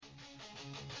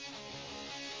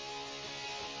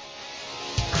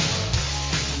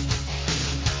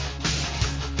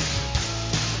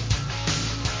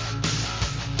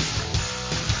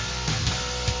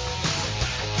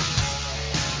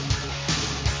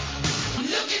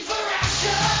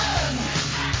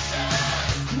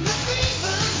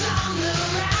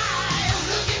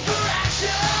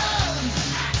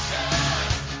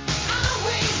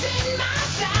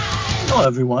Hello,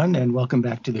 everyone, and welcome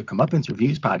back to the Comeuppance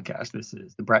Reviews podcast. This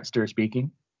is the Brett Stir speaking.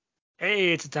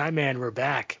 Hey, it's a time man. We're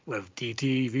back with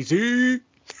DTVC.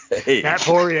 Hey. Matt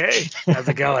Poirier. How's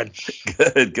it going?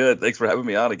 Good. Thanks for having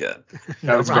me on again.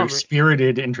 That was a very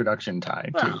spirited introduction,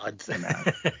 Ty. Well,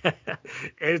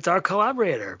 it's our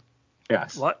collaborator.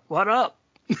 Yes. What up?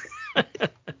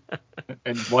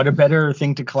 And what a better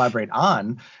thing to collaborate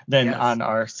on than on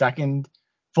our second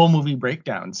full movie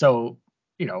breakdown. So,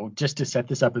 just to set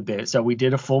this up a bit. So we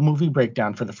did a full movie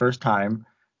breakdown for the first time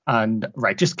on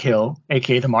Righteous Kill,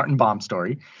 aka the Martin Baum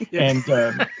story. And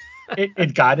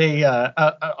it got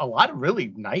a lot of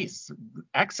really nice,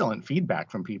 excellent feedback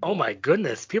from people. Oh my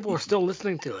goodness. People are still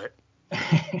listening to it.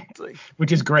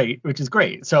 Which is great.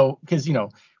 So, because,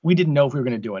 we didn't know if we were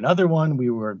going to do another one.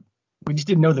 We just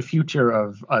didn't know the future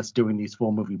of us doing these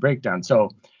full movie breakdowns. So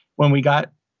when we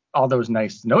got all those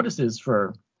nice notices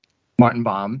for Martin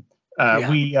Baum,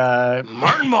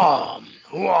 Martin Baum.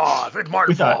 Wow, it's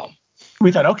Martin Baum.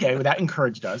 We thought, okay, well, that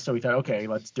encouraged us. So we thought, okay,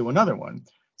 let's do another one.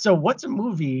 So what's a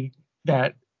movie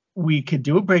that we could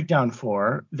do a breakdown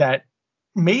for that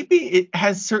maybe it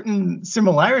has certain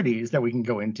similarities that we can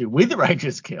go into with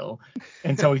Righteous Kill?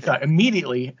 And so we thought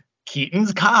immediately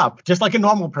Keaton's Cop, just like a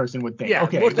normal person would think. Yeah,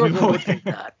 okay, most people would think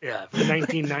that. Yeah, from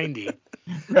 1990.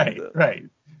 Right.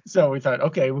 So we thought,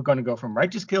 okay, we're going to go from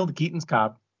Righteous Kill to Keaton's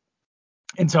Cop.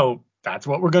 And so that's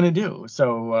what we're going to do.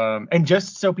 So, and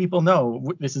just so people know,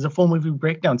 this is a full movie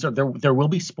breakdown, so there will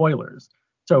be spoilers.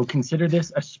 So consider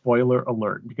this a spoiler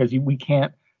alert, because we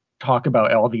can't talk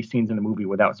about all these scenes in the movie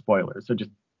without spoilers. So just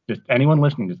anyone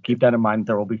listening, just keep that in mind.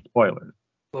 There will be spoilers.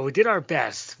 Well, we did our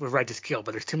best with Righteous Kill,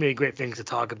 but there's too many great things to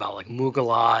talk about, like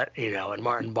Mugalat, and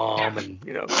Martin Baum, and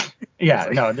Yeah,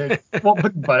 no, well,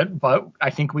 but I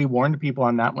think we warned people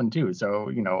on that one too. So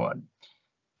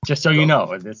just so you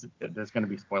know, there's going to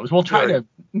be spoilers. We'll try to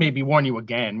maybe warn you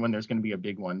again when there's going to be a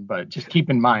big one, but just keep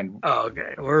in mind. Oh,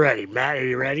 okay, we're ready. Matt, are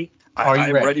you ready?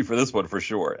 I'm ready for this one for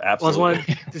sure. Absolutely.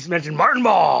 Well, just mentioned Martin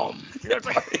Baum. It's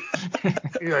like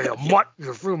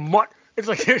you're from mutt. It's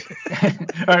like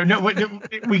all right, no,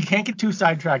 we can't get too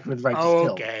sidetracked with Righteous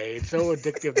Kill. Okay, it's so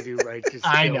addictive to do Righteous Kill.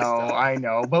 I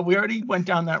know, but we already went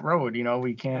down that road.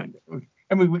 We can't.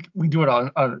 I mean, we do it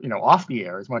on off the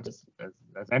air as much as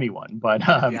anyone. But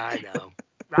yeah, I know.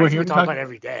 We talk about it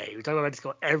every day. We talk about Righteous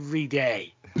Kill every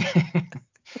day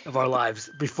of our lives,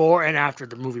 before and after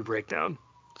the movie breakdown.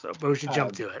 So, but we should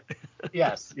jump to it.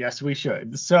 yes, we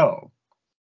should. So,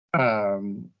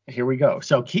 here we go.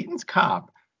 So, Keaton's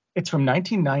Cop. It's from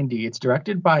 1990. It's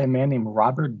directed by a man named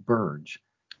Robert Burge.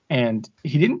 And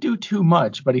he didn't do too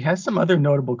much, but he has some other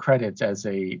notable credits as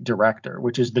a director,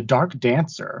 which is The Dark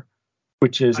Dancer,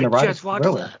 which is an erotic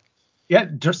thriller. That. Yeah,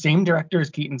 just same director as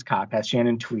Keaton's Cop, has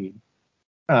Shannon Tweed.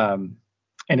 And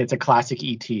it's a classic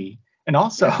E.T. And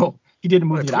also, he did a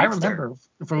movie that I remember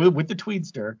with the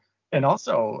Tweedster. And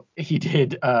also, he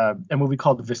did a movie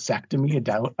called Vasectomy,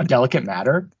 a Delicate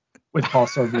Matter, with Paul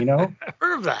Sorvino. I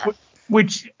heard of that.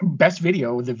 Which Best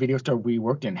Video, the video store we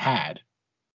worked in, had.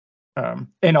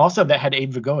 And also that had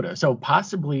Abe Vigoda. So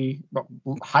possibly,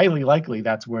 highly likely,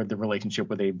 that's where the relationship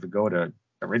with Abe Vigoda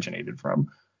originated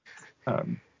from.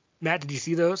 Matt, did you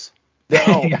see those?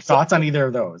 No. Yeah, thoughts on either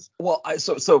of those? Well,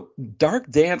 so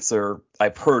Dark Dancer,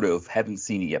 I've heard of, haven't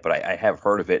seen it yet, but I have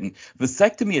heard of it. And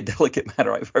Vasectomy, a Delicate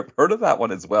Matter, I've heard of that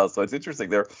one as well. So it's interesting.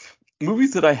 There are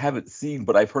movies that I haven't seen,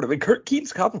 but I've heard of. And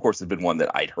Keaton's Cop, of course, has been one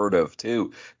that I'd heard of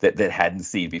too, that hadn't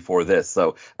seen before this.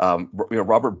 So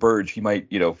Robert Burge, he might,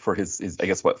 for his I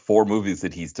guess 4 movies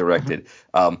that he's directed.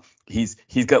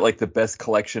 He's got like the best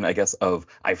collection, I guess, of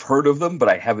I've heard of them, but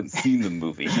I haven't seen the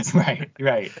movies.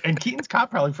 Right. And Keaton's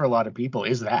Cop, probably for a lot of people,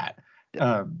 is that.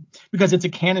 Because it's a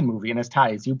Canon movie, and as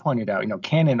Ty, as you pointed out,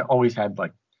 Canon always had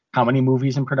like how many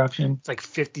movies in production? It's like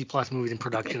 50 plus movies in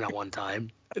production at one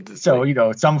time.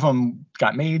 So some of them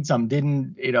got made, some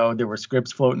didn't. There were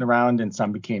scripts floating around, and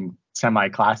some became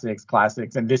semi-classics,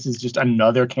 and this is just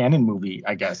another Canon movie,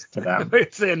 I guess, to them.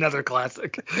 Say another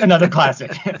classic. Another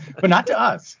classic, but not to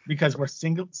us, because we're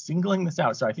singling this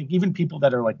out. So I think even people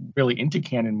that are like really into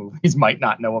Canon movies might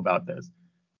not know about this.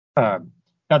 Now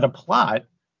the plot,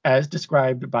 as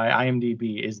described by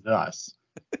IMDb, is thus.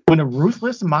 When a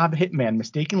ruthless mob hitman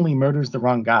mistakenly murders the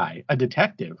wrong guy, a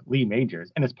detective, Lee Majors,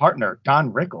 and his partner,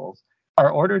 Don Rickles, are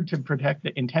ordered to protect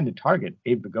the intended target,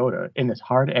 Abe Vigoda, in this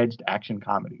hard-edged action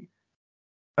comedy.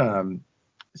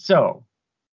 So.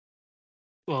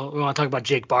 Well, we want to talk about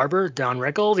Jake Barber, Don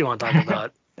Rickles? You want to talk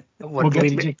about what we'll get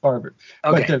to Jake Barber.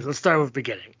 Okay, let's start with the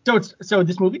beginning. So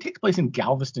this movie takes place in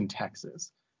Galveston,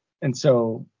 Texas. And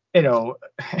so,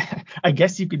 I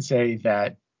guess you could say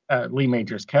that Lee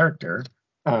Majors' character,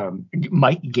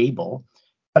 Mike Gable,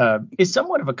 is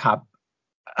somewhat of a cop.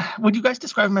 Would you guys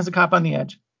describe him as a cop on the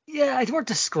edge? Yeah, he's more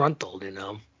disgruntled, you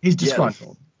know. He's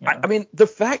disgruntled. Yeah. I mean, the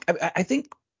fact, I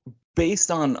think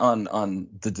based on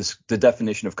the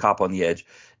definition of cop on the edge,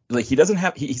 like he doesn't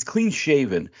have, he's clean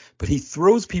shaven, but he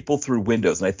throws people through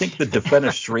windows. And I think the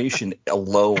defenestration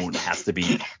alone has to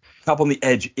be cop on the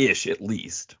edge-ish at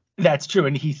least. That's true.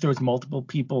 And he throws multiple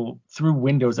people through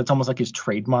windows. That's almost like his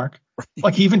trademark.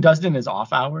 Like he even does it in his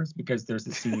off hours, because there's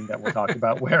a scene that we'll talk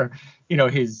about where,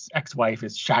 his ex-wife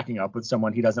is shacking up with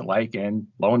someone he doesn't like. And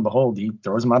lo and behold, he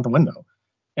throws him out the window.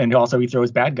 And also he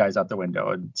throws bad guys out the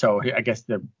window. And so I guess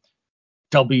the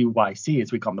WYC,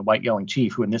 as we call him, the White Yelling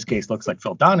Chief, who in this case looks like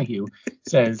Phil Donahue,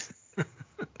 says,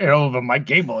 but Mike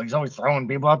Gable, he's always throwing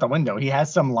people out the window. He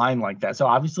has some line like that. So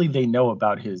obviously they know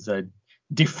about his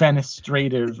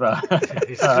defenestrative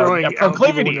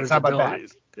proclivities. How about that?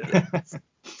 Yeah.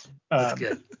 That's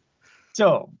good.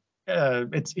 So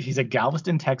he's a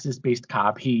Galveston, Texas-based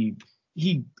cop.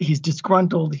 He's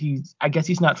disgruntled. I guess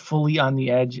he's not fully on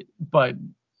the edge, but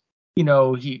he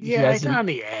he's on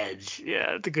the edge.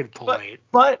 Yeah, that's a good point.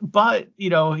 But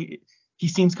he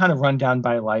seems kind of run down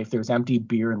by life. There's empty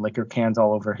beer and liquor cans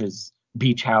all over his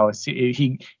beach house.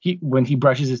 He when he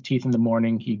brushes his teeth in the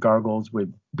morning, he gargles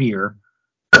with beer.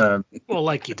 Well,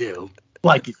 like you do.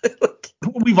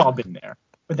 We've all been there.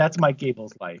 But that's Mike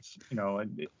Gable's life. I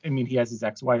mean, he has his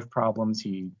ex-wife problems.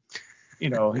 He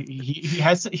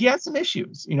has some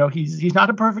issues. He's not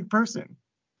a perfect person,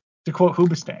 to quote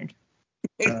Hoobastank.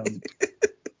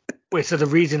 Wait, so the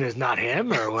reason is not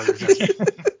him, or what is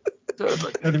that?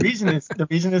 No, the reason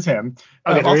is him.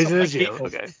 Okay, the reason is Gable, you.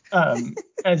 Okay.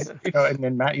 As and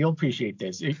then Matt, you'll appreciate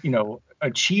this.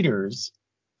 Cheaters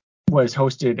was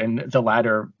hosted in the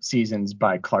latter seasons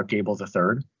by Clark Gable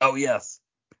III. Oh yes.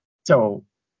 So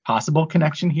possible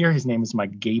connection here. His name is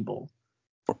Mike Gable.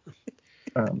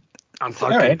 I'm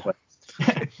Clark Gable.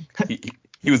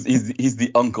 He's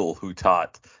the uncle who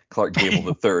taught Clark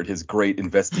Gable III his great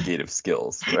investigative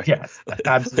skills, right? Yes,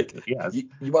 absolutely. Yes.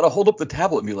 You want to hold up the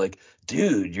tablet and be like,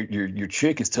 dude, your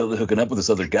chick is totally hooking up with this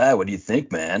other guy. What do you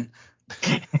think, man?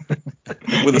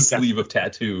 With a sleeve of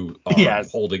tattoo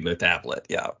holding the tablet.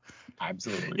 Yeah.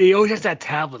 Absolutely. He always has that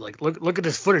tablet. Like, look at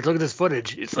this footage. Look at this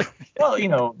footage. It's like,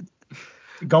 well,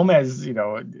 Gomez,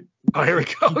 Oh, here we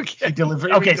go again. He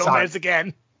delivered. Okay, sorry. Gomez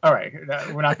again. All right,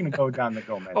 we're not going to go down the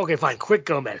Gomez. Okay, fine. Quick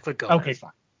Gomez. Okay,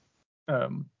 fine.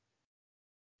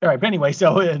 All right, but anyway,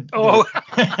 so well,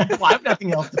 I have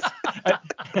nothing else to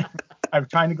say. I'm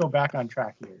trying to go back on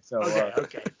track here. So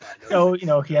okay. So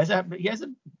he has a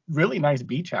really nice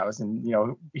beach house, and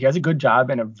he has a good job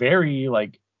and a very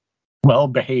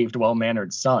well-behaved,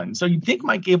 well-mannered son. So you'd think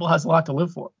Mike Gable has a lot to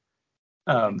live for.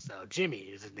 I think so. Jimmy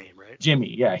is his name, right?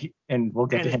 Jimmy, yeah, and we'll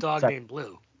get and to his him. Dog named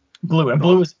Blue.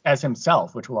 Blue is as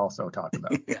himself, which we'll also talk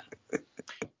about. Yeah.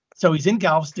 So he's in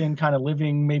Galveston, kind of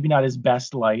living maybe not his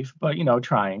best life, but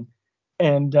trying.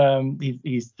 And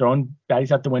he's throwing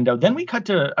baddies out the window. Then we cut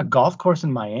to a golf course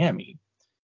in Miami,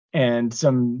 and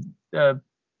some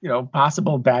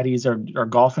possible baddies are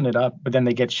golfing it up, but then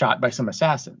they get shot by some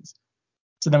assassins.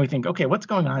 So then we think, okay, what's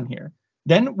going on here?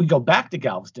 Then we go back to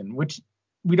Galveston, which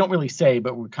we don't really say,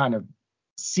 but we kind of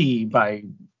see by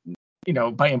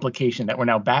implication that we're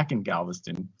now back in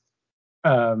Galveston.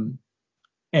 So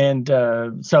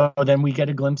then we get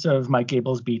a glimpse of Mike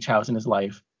Gable's beach house in his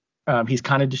life. He's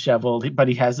kind of disheveled, but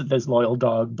he has this loyal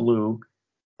dog, Blue.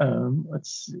 Let's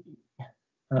see.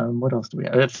 What else do we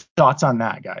have? Thoughts on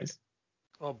that, guys?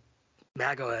 Well,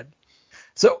 Matt, go ahead.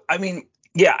 So, I mean,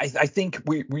 yeah, I think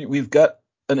we've got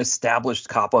an established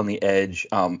cop on the edge.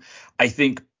 I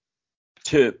think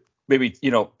to maybe,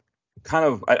 kind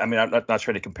of, I mean, I'm not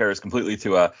trying to compare us completely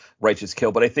to a Righteous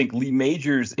Kill, but I think Lee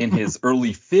Majors in his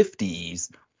early 50s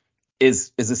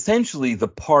is essentially the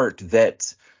part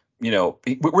that,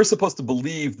 we're supposed to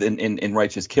believe in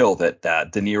Righteous Kill that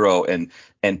De Niro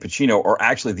and Pacino are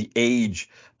actually the age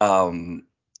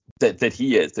that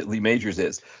he is, that Lee Majors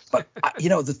is. But,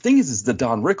 the thing is the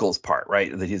Don Rickles part,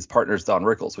 right? That his partner's Don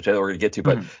Rickles, which I know we're going to get to.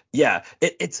 But, yeah,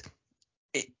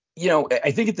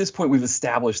 I think at this point we've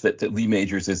established that Lee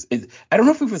Majors is I don't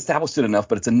know if we've established it enough,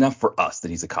 but it's enough for us that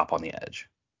he's a cop on the edge.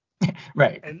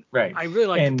 Right. I really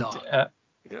like the dog.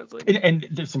 And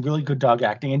there's some really good dog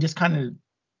acting, and just kind of,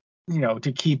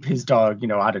 to keep his dog,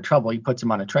 out of trouble, he puts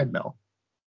him on a treadmill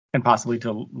and possibly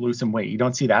to lose some weight. You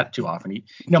don't see that too often.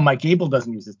 Mike Gable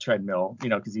doesn't use his treadmill,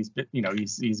 because he's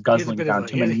guzzling down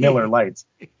too many Miller Lights.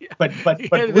 Yeah, but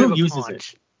Blue uses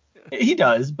it. He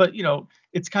does, but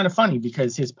it's kind of funny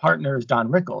because his partner is Don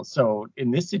Rickles. So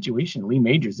in this situation, Lee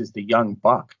Majors is the young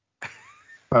buck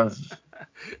of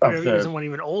there's someone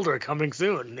even older coming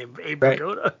soon named Abe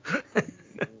Vigoda.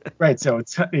 Right. So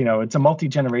it's it's a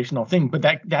multi-generational thing, but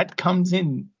that comes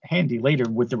in handy later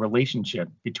with the relationship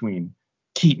between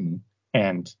Keaton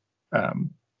and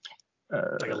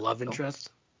like a love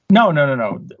interest.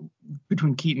 No.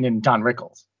 Between Keaton and Don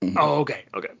Rickles. Oh, okay.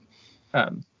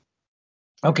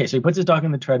 Okay, so he puts his dog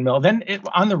in the treadmill. Then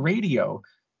on the radio,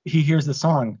 he hears the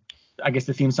song, I guess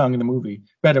the theme song in the movie.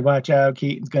 Better watch out,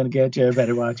 Keaton's gonna get you.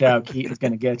 Better watch out, Keaton's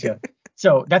gonna get you.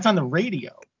 So that's on the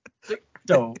radio.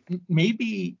 So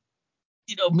maybe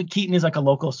Keaton is like a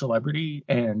local celebrity,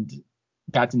 and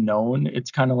that's known.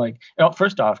 It's kind of like,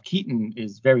 first off, Keaton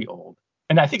is very old.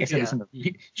 And I think I said this in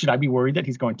the. Should I be worried that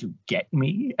he's going to get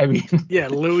me? I mean, yeah,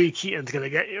 Louis Keaton's gonna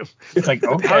get you. It's like,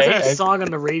 okay. How's that a song on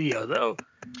the radio though?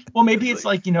 Well, maybe it's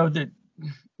like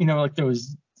like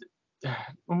those.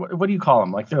 What do you call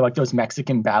them? Like they're like those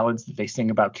Mexican ballads that they sing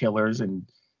about killers, and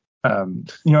you know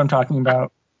what I'm talking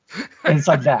about. And it's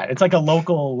like that. It's like a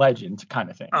local legend kind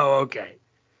of thing. Oh, okay.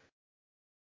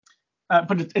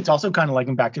 But it's also kind of like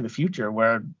in Back to the Future,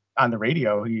 where on the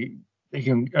radio he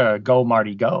can go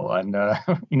Marty go, and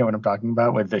you know what I'm talking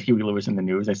about with the Huey Lewis in the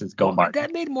news. I says go Marty.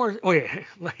 That made more. Oh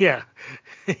yeah,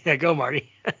 go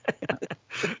Marty.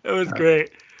 It was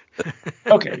great.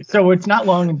 Okay, so it's not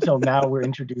long until now we're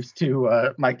introduced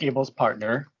to Mike Gable's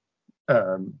partner,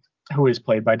 who is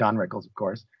played by Don Rickles, of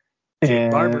course.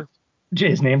 Jake Barber.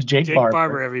 His name's Jake Barber.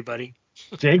 Barber, everybody.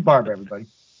 Jake Barber, everybody.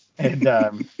 And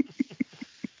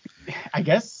I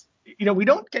guess, we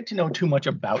don't get to know too much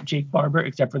about Jake Barber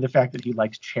except for the fact that he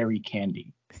likes cherry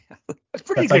candy. That's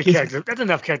pretty good character. That's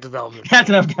enough character development. That's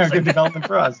enough character development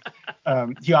for us.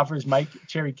 He offers Mike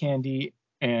cherry candy,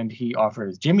 and he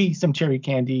offers Jimmy some cherry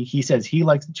candy. He says he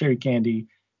likes the cherry candy,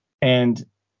 and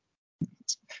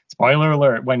spoiler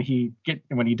alert: when he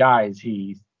dies,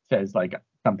 he says like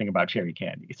something about cherry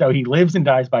candy. So he lives and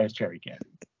dies by his cherry candy.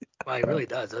 Well, he really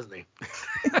does, doesn't he?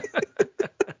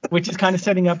 Which is kind of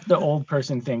setting up the old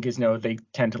person thing, because they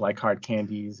tend to like hard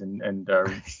candies and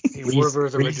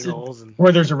Werther's originals.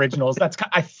 Werther's originals.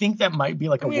 I think that might be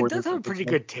like it does have a pretty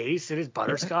good taste. It is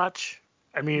butterscotch.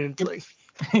 I mean, it's like.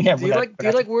 Yeah. Do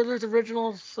you like Werther's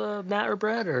originals, Matt or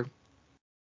Brad, or?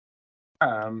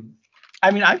 I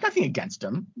mean, I've nothing against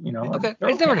them. Okay.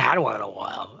 I've never had one in a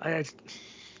while.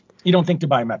 You don't think to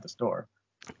buy them at the store?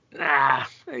 Nah,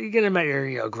 you get them at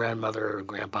your grandmother or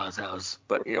grandpa's house.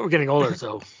 But we're getting older,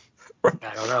 so I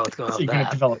don't know what's going on. So you're gonna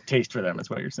develop taste for them, is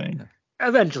what you're saying.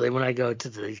 Eventually, when I go to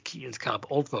the Keaton's Comp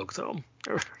old folks home.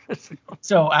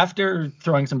 So after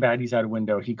throwing some baddies out a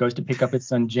window, he goes to pick up his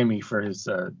son Jimmy for his,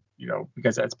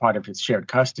 because that's part of his shared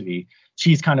custody.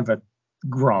 She's kind of a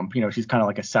grump, she's kind of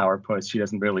like a sourpuss. She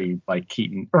doesn't really like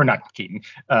Keaton, or not Keaton,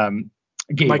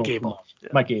 Gable. Mike Gable. Yeah.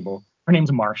 Mike Gable. Her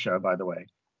name's Marcia, by the way.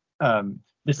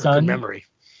 The son. Good memory.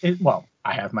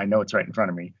 I have my notes right in front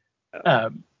of me.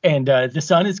 And the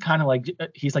son is kind of like,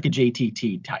 he's like a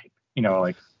JTT type,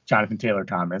 like Jonathan Taylor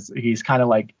Thomas. He's kind of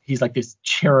like, he's like this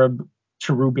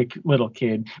cherubic little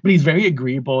kid, but he's very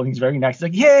agreeable and he's very nice. He's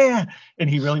like, yeah, and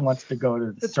he really wants to go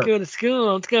to the circus. Let's go to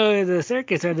school. Let's go to the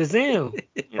circus or the zoo.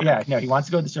 Yeah, no, he wants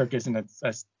to go to the circus, and it's,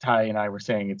 as Ty and I were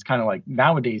saying, it's kind of like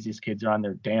nowadays these kids are on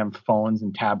their damn phones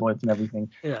and tablets and everything.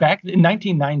 Yeah. Back in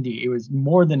 1990, it was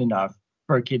more than enough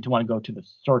for a kid to want to go to the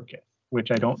circus,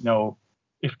 which I don't know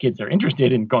if kids are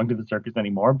interested in going to the circus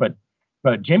anymore, but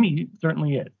Jimmy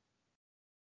certainly is.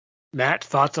 Matt,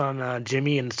 thoughts on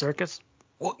Jimmy and the circus?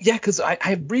 Well, yeah, because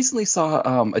I recently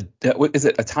saw is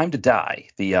it A Time to Die,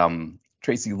 the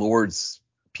Tracy Lords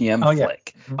PM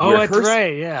flick. Oh, that's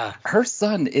right, yeah. Her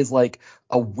son is like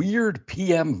a weird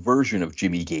PM version of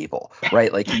Jimmy Gable,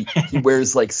 right? Like he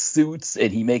wears like suits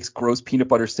and he makes gross peanut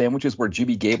butter sandwiches where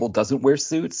Jimmy Gable doesn't wear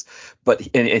suits, but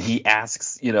and he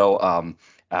asks,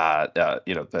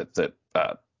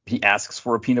 he asks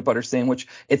for a peanut butter sandwich.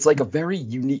 It's like a very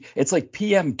unique. It's like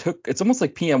it's almost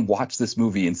like PM watched this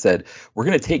movie and said, "We're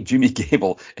gonna take Jimmy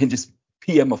Gable and just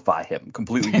PMify him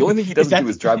completely." The only thing he doesn't do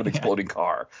is drive an exploding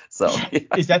car. So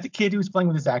is that the kid who's playing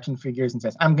with his action figures and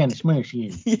says, "I'm gonna smush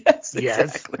you"? Yes.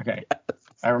 Exactly. Okay. Yes.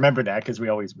 I remember that because we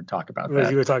always would talk about that.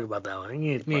 We were talking about that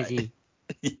one. Right.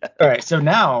 Yeah. All right. So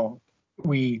now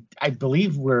I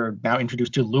believe we're now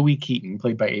introduced to Louis Keaton,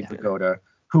 played by Abe Vigoda,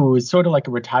 who is sort of like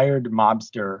a retired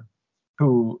mobster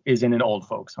who is in an old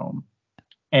folks home.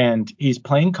 And he's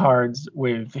playing cards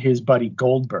with his buddy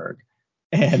Goldberg.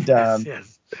 And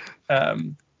yes.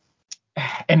 And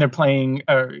they're playing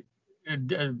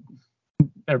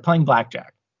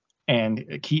blackjack.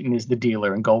 And Keaton is the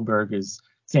dealer and Goldberg is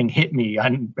saying hit me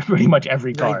on pretty much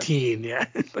every card. 19, yeah.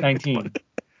 19.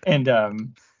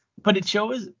 And but it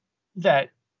shows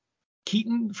that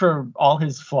Keaton, for all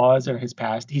his flaws or his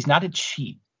past, he's not a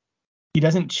cheat. he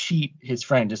doesn't cheat his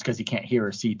friend just because he can't hear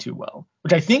or see too well,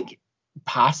 which I think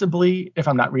possibly, if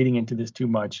I'm not reading into this too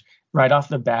much, right off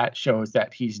the bat shows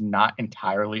that he's not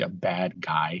entirely a bad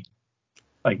guy.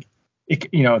 Like,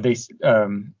 there's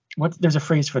a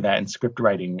phrase for that in script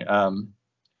writing.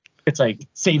 It's like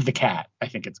save the cat, I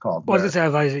think it's called. Well, he's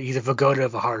a Vagoda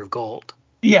of a heart of gold.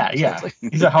 Yeah.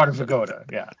 He's a heart of Vagoda.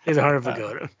 Yeah. He's a heart of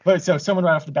Vagoda. But so someone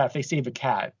right off the bat, if they save a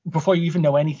cat, before you even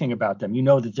know anything about them, you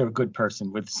know that they're a good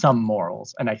person with some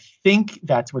morals. And I think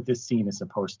that's what this scene is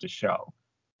supposed to show.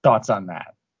 Thoughts on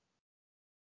that?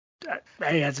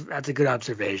 Hey, that's a good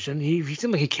observation. He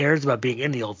seems like he cares about being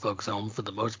in the old folks' home for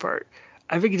the most part.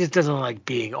 I think he just doesn't like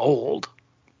being old.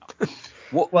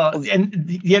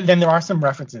 And then there are some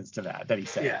references to that he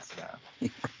says. Yeah.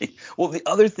 Right. Well, the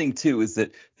other thing too is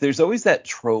that there's always that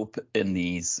trope in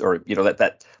these, or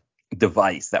that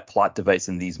device, that plot device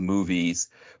in these movies,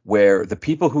 where the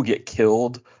people who get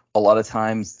killed, a lot of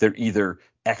times they're either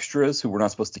extras who we're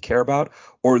not supposed to care about,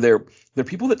 or they're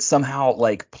people that somehow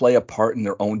like play a part in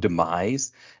their own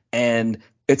demise. And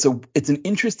it's an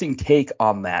interesting take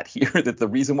on that here, that the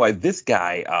reason why this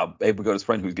guy, Abe Vigoda's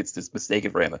friend, who gets this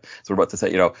mistaken for him, so we're about to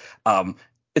say,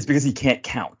 it's because he can't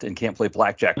count and can't play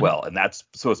blackjack well. And that's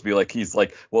supposed to be like, he's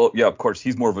like, well, yeah, of course,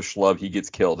 he's more of a schlub. He gets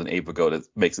killed and Abe Vigoda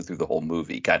makes it through the whole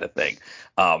movie kind of thing.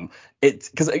 It's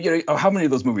because, how many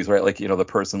of those movies, right? Like, the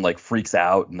person like freaks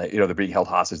out and they're being held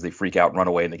hostage. They freak out and run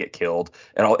away and they get killed.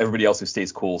 And everybody else who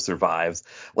stays cool survives.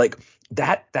 Like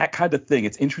that kind of thing.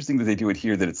 It's interesting that they do it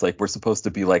here, that it's like we're supposed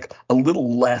to be like a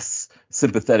little less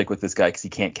sympathetic with this guy because he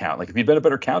can't count. Like if he'd been a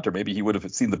better counter, maybe he would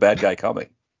have seen the bad guy coming.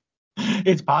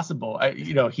 It's possible.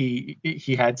 He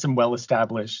had some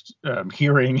well-established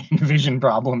hearing and vision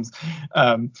problems.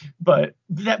 But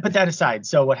that aside,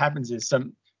 so what happens is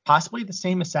possibly the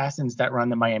same assassins that run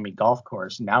the Miami golf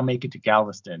course now make it to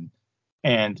Galveston,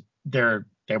 and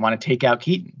they want to take out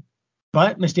Keaton,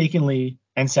 but mistakenly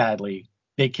and sadly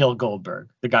they kill Goldberg,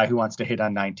 the guy who wants to hit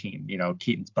on 19.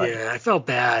 Keaton's buddy. Yeah, I felt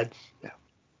bad. Yeah.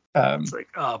 It's like,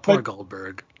 oh, poor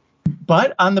Goldberg.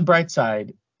 But on the bright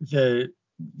side,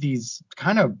 these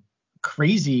kind of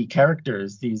crazy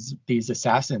characters, these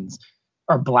assassins,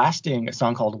 are blasting a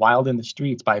song called "Wild in the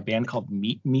Streets" by a band called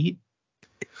Meat Meat,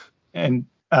 and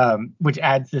which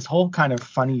adds this whole kind of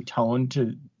funny tone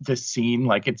to this scene.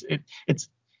 Like it's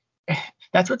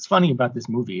that's what's funny about this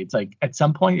movie. It's like at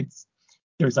some point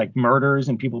there's like murders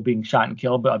and people being shot and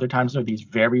killed, but other times there are these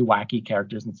very wacky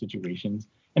characters and situations,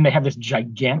 and they have this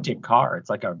gigantic car.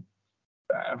 It's like I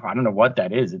don't know what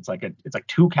that is. It's like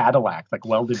two Cadillacs like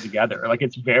welded together. Like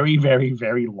it's very, very,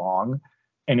 very long,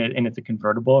 and it's a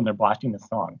convertible, and they're blasting the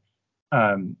song.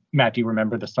 Matt, do you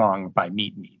remember the song by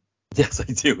Meat Meat? Yes,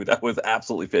 I do. That was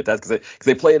absolutely fantastic because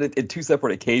they play it in two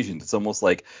separate occasions. It's almost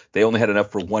like they only had enough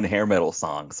for one hair metal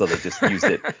song, so they just used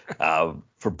it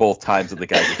for both times that the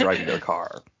guys were driving their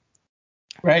car.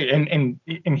 Right, and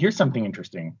here's something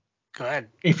interesting. Go ahead.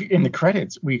 If in the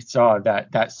credits we saw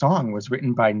that song was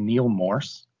written by Neil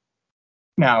Morse.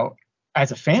 Now,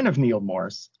 as a fan of Neil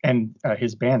Morse and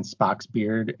his band Spock's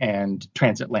Beard and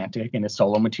Transatlantic and his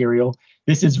solo material,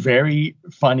 this is very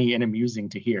funny and amusing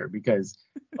to hear because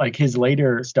like his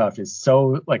later stuff is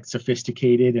so like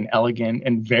sophisticated and elegant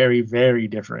and very, very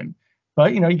different.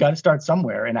 But you got to start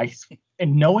somewhere. And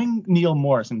knowing Neil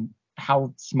Morse and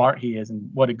how smart he is and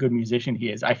what a good musician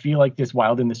he is, I feel like this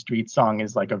Wild in the Streets song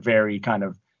is like a very kind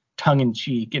of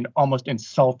tongue-in-cheek and almost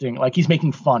insulting, like he's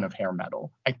making fun of hair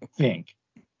metal, I think.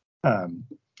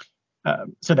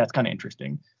 So that's kind of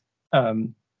interesting. But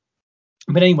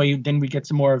anyway, then we get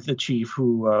some more of the chief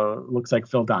who looks like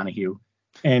Phil Donahue,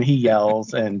 and he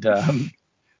yells and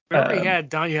remember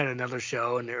you had another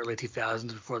show in the early 2000s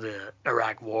before the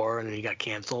Iraq War, and then he got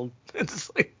canceled. It's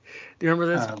like, do you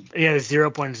remember this? He had a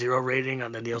 0.0 rating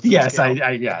on the Nielsen yes,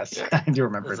 scale. Yes, I do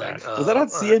remember that. Was that on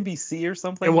CNBC or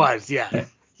something? It was, yeah.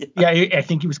 Yeah, I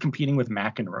think he was competing with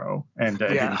McEnroe, and it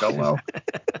didn't go well.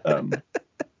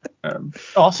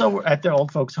 Also, at the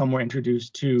old folks' home, we're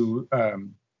introduced to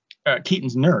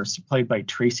Keaton's nurse, played by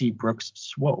Tracy Brooks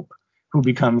Swope, who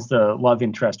becomes the love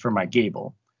interest for my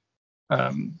Gable.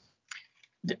 What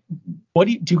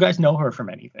do you guys know her from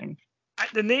anything?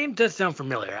 The name does sound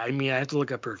familiar. I mean, I have to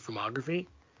look up her filmography.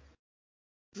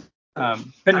 But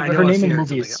her name in the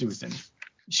movie is Susan.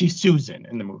 She's Susan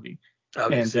in the movie.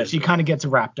 Okay, and she kind of gets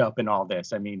wrapped up in all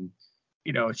this. I mean,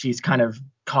 she's kind of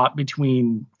caught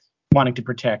between wanting to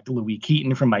protect Louis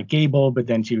Keaton from Mike Gable, but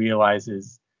then she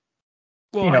realizes,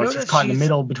 she's caught in the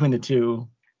middle between the two.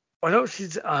 I know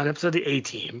she's on episode of the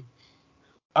A-Team.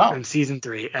 Oh. In season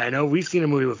 3. And I know we've seen a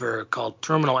movie with her called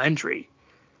Terminal Entry.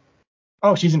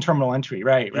 Oh, she's in Terminal Entry.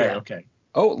 Right. Yeah. Okay.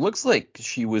 Oh, it looks like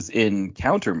she was in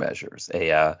Countermeasures,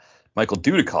 a Michael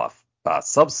Dudikoff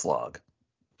subslog.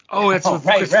 Oh, that's with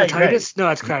Christopher Titus? Right. No,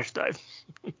 that's Crash Dive.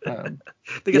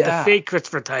 They got the fake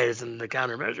Christopher Titus in the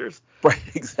Countermeasures. Right,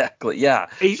 exactly. Yeah.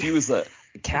 She was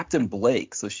Captain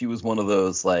Blake, so she was one of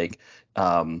those like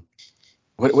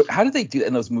how did they do that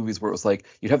in those movies where it was like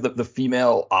you'd have the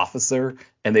female officer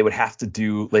and they would have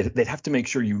to they'd have to make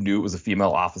sure you knew it was a female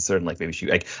officer, and like maybe she,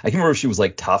 like, I can't remember if she was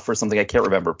like tough or something, I can't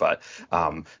remember, but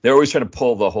they're always trying to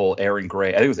pull the whole Aaron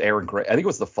Gray. I think it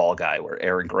was the Fall Guy where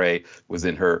Aaron Gray was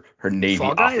in her Navy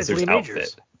officer's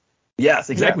outfit.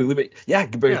 Yes, exactly.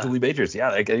 Compared to Lee Majors.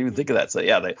 Yeah, I didn't even think of that. So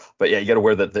yeah, you got to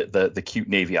wear the cute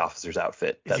Navy officer's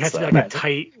outfit. It has to be like a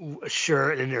tight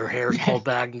shirt and her hair's pulled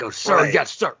back and go, sir, right.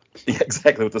 Yes, sir. Yeah,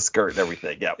 exactly, with the skirt and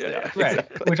everything. Yeah. Right.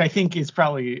 Exactly. Which I think is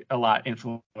probably a lot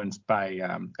influenced by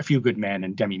A Few Good Men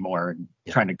and Demi Moore, and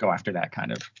trying to go after that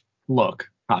kind of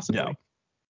look, possibly.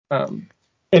 Yeah.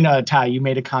 And Ty, you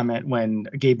made a comment when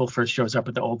Gable first shows up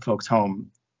at the old folks'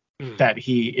 home that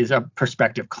he is a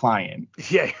prospective client.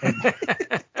 Yeah.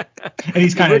 And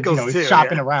he's kind of,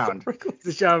 shopping around.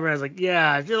 The shopping around is like,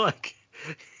 yeah, I feel like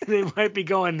they might be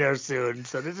going there soon,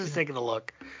 so this is taking a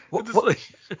look. The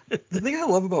thing I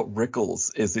love about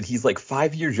Rickles is that he's like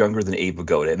 5 years younger than Abe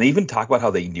Vigoda, and they even talk about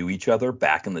how they knew each other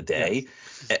back in the day.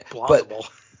 It's plausible.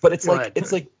 But it's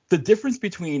it's like the difference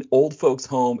between old folks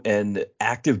home and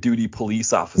active duty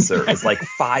police officer is like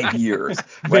 5 years.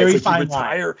 Right? Very it's like fine you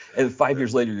retire, line. And 5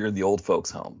 years later you're in the old folks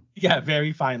home. Yeah,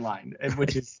 very fine line,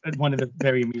 which is one of the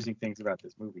very amusing things about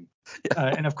this movie.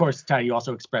 And of course, Ty, you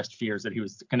also expressed fears that he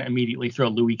was going to immediately throw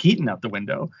Louis Keaton out the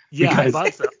window. Yeah, I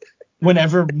thought so.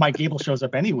 Whenever Mike Gable shows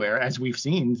up anywhere, as we've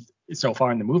seen so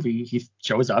far in the movie, he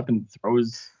shows up and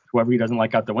throws whoever he doesn't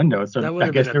like out the window. So that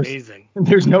would have been amazing.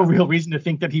 There's no real reason to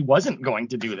think that he wasn't going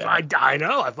to do that. I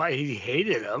know. I thought he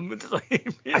hated him. It's like,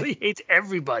 he really hates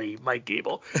everybody, Mike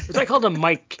Gable. It's like called him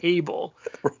Mike Cable.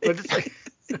 Right. But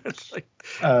it's like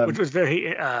which was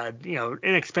very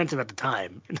inexpensive at the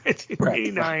time.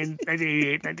 1989,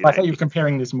 1988, 1990. I thought you were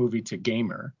comparing this movie to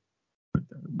Gamer.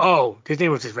 Oh, his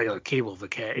name was just regular Cable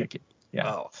Vacay. Yeah.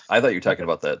 Oh, I thought you were talking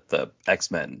about the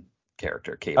X-Men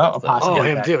character Cable.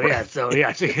 Him too. Yeah. So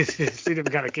yeah, so two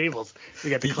different kind of cables.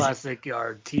 We got the classic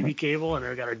our TV cable, and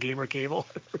we got our gamer cable.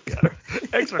 We got our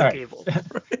X-Men cable.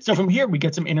 So from here we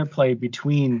get some interplay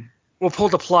between. We'll pull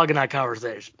the plug in that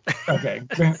conversation. Okay,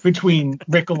 between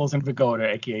Rickles and Vigoda,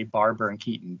 aka Barber and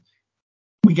Keaton.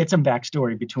 We get some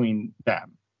backstory between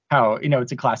them. How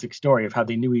it's a classic story of how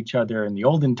they knew each other in the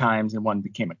olden times, and one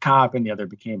became a cop and the other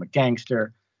became a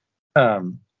gangster.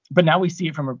 But now we see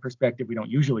it from a perspective we don't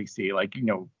usually see. Like,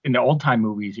 in the old time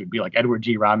movies, it'd be like Edward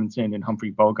G. Robinson and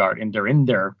Humphrey Bogart, and they're in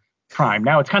their prime.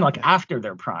 Now it's kind of like after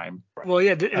their prime. Well,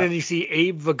 yeah, and then you see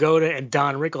Abe Vigoda and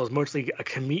Don Rickles, mostly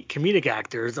comedic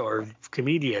actors or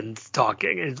comedians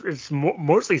talking. It's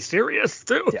mostly serious,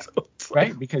 too. Yeah.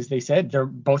 Right, because they said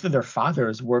both of their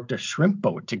fathers worked a shrimp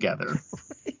boat together,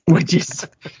 which is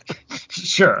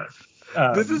sure.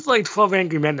 This is like 12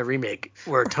 Angry Men, the remake,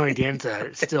 where Tony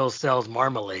Danza still sells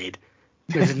marmalade.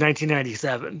 This is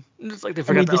 1997. It's like they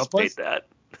forgot to update that.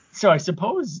 So I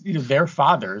suppose their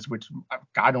fathers, which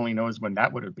God only knows when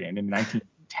that would have been, in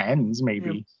 1910s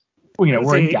maybe. Yeah.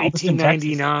 We're in Galveston,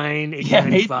 1899,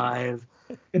 1895.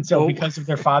 And so because of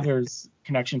their father's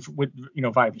connection with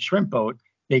via the shrimp boat,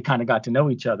 they kind of got to know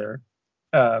each other.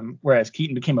 Whereas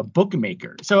Keaton became a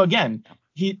bookmaker. So again,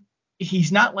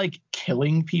 he's not like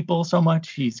killing people so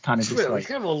much. He's kind of just he's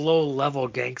kind of a low level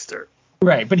gangster.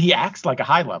 Right, but he acts like a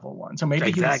high level one. So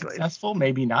maybe he was successful,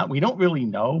 maybe not. We don't really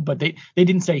know, but they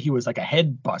didn't say he was like a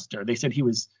head buster. They said he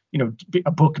was, a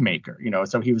bookmaker,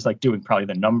 so he was like doing probably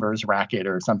the numbers racket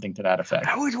or something to that effect.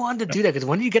 I always wanted to do that because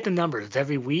when do you get the numbers? It's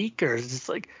every week, or is it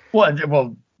like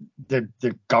Well,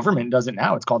 the government does it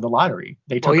now. It's called the lottery.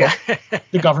 They took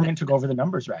the government took over the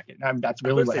numbers racket. That's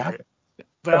really what happened.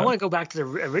 But I want to go back to the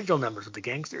original numbers with the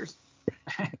gangsters.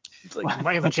 It's like you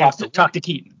might have a chance to talk to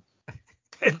Keaton.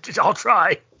 I'll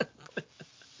try.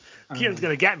 Keaton's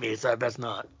gonna get me, so I best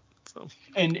not. So.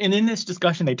 And in this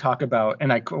discussion, they talk about,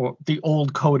 and I quote, the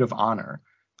old code of honor.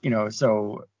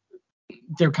 So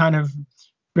they're kind of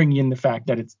bringing in the fact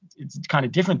that it's kind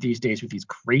of different these days with these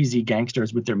crazy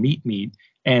gangsters with their meat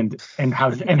and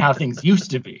how things used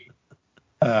to be.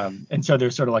 And so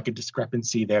there's sort of like a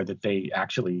discrepancy there that they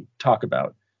actually talk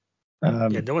about.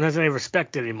 No one has any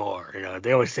respect anymore.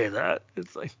 They always say that.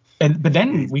 It's like, but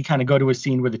then we kind of go to a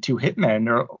scene where the two hitmen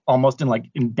are almost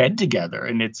in bed together,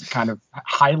 and it's kind of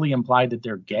highly implied that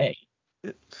they're gay.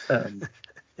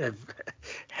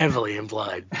 Heavily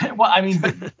implied. Well, I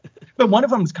mean, But one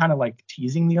of them's kind of like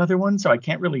teasing the other one, so I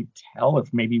can't really tell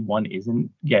if maybe one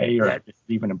isn't gay or if it's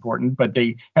even important. But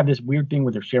they have this weird thing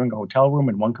where they're sharing a hotel room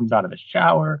and one comes out of the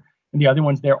shower and the other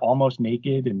one's there almost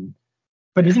naked.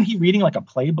 But isn't he reading like a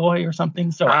Playboy or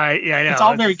something? So I know. It's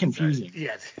all very confusing.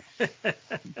 Yes.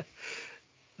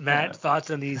 Matt, thoughts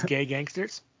on these gay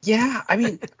gangsters? Yeah, I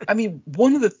mean,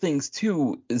 one of the things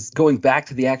too is going back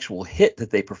to the actual hit that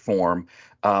they perform.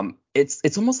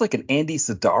 It's almost like an Andy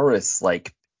Sedaris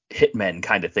like hitmen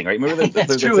kind of thing, right? Remember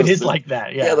That's true. It is like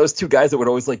that. Yeah. Yeah, those two guys that would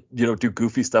always like do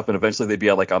goofy stuff, and eventually they'd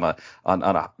be like on a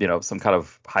some kind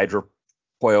of hydrofoil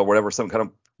or whatever, some kind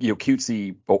of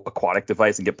cutesy aquatic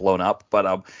device and get blown up.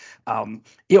 But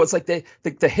it's like the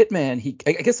hitman.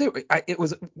 I guess it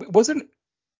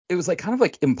was like kind of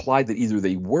like implied that either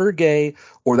they were gay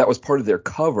or that was part of their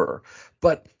cover.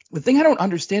 But the thing I don't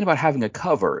understand about having a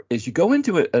cover is you go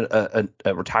into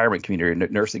a retirement community, a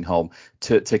nursing home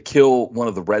to kill one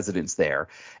of the residents there.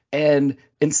 And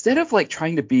instead of like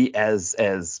trying to be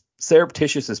as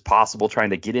surreptitious as possible,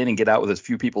 trying to get in and get out with as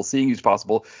few people seeing you as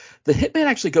possible, the hitman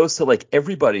actually goes to like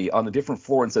everybody on a different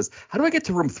floor and says, how do I get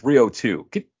to room 302?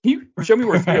 Can you show me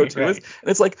where 302 is? And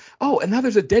it's like, oh, and now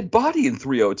there's a dead body in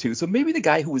 302. So maybe the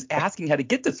guy who was asking how to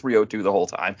get to 302 the whole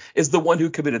time is the one who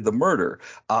committed the murder.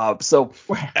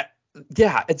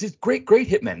 Yeah, it's just great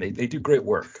hitmen. They do great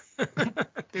work.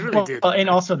 They really do.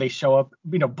 And also they show up,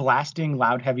 blasting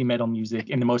loud heavy metal music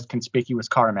in the most conspicuous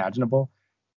car imaginable.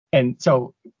 And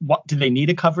so what do they need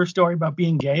a cover story about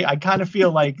being gay? I kind of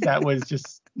feel like that was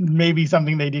just maybe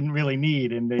something they didn't really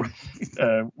need. And they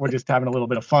were just having a little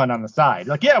bit of fun on the side.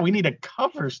 Like, yeah, we need a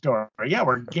cover story. Yeah,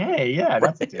 we're gay. Yeah,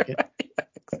 that's a ticket.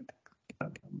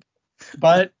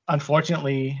 But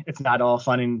unfortunately, it's not all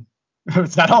fun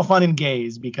in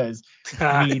gays because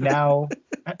we now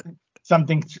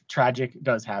something tragic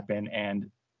does happen.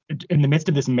 And in the midst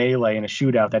of this melee and a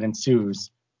shootout that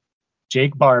ensues,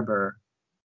 Jake Barber,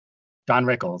 Don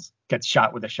Rickles, gets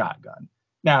shot with a shotgun.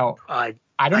 Now, I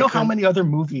don't know how many other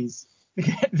movies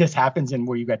this happens in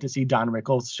where you get to see Don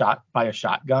Rickles shot by a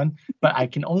shotgun, but I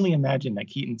can only imagine that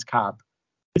Keaton's Cop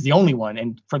is the only one.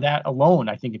 And for that alone,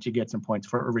 I think it should get some points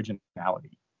for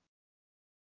originality.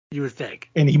 You would think.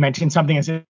 And he mentioned something as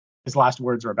his last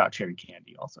words were about cherry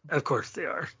candy also. Of course they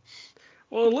are.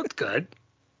 Well, it looked good.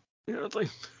 It's like...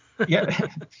 Yeah,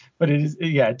 but it is.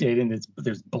 Yeah, it did, and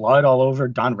there's blood all over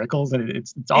Don Rickles, and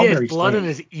it's all very blood strange. in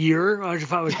his ear. I just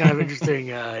thought it was kind of interesting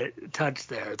touch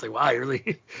there. It's like, wow,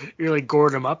 you really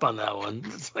gored him up on that one.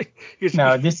 It's like this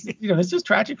is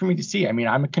tragic for me to see. I mean,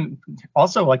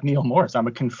 also like Neil Morris, I'm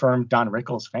a confirmed Don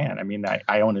Rickles fan. I mean,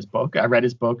 I own his book. I read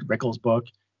his book, Rickles' book,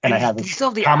 and I have his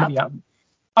comedy album.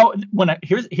 Oh,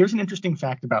 here's an interesting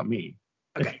fact about me.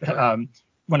 Okay.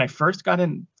 When I first got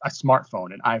a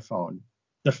smartphone, an iPhone,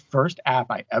 the first app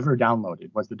I ever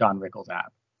downloaded was the Don Rickles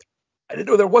app. I didn't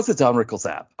know there was a Don Rickles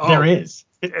app. Oh, there is.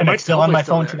 And it's still on my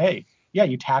phone there. today. Yeah,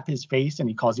 you tap his face and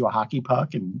he calls you a hockey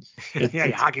puck. And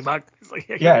hockey puck. It's like,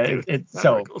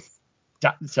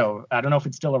 so I don't know if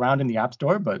it's still around in the App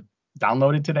Store, but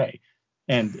download it today.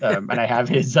 And and I have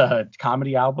his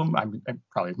comedy album. I'm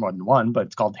probably more than one, but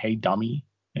it's called Hey Dummy.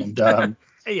 And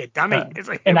hey, dummy. It's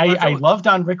like, and I love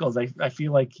Don Rickles. I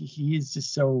feel like he is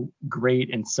just so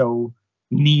great and so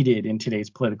needed in today's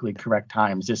politically correct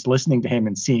times. Just listening to him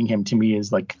and seeing him to me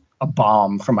is like a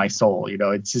balm for my soul.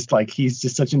 It's just like he's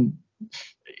just such an.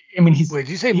 I mean, he's. Wait,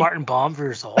 did you say Martin Baum for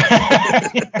your soul?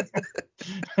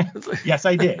 Yes,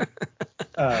 I did.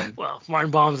 Well,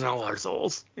 Martin Baum's in all our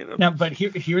souls. Now, but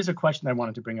here's a question I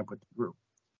wanted to bring up with the group.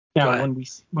 Now,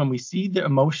 when we see the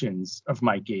emotions of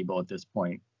Mike Gable at this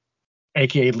point,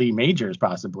 aka Lee Majors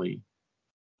possibly,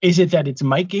 is it that it's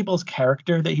Mike Gable's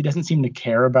character that he doesn't seem to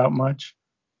care about much?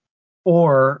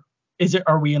 Or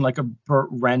are we in like a Burt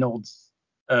Reynolds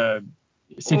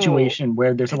situation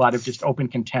where there's a lot of just open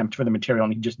contempt for the material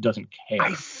and he just doesn't care?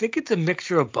 I think it's a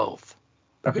mixture of both.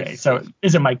 Okay, so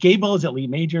is it Mike Gable? Is it Lee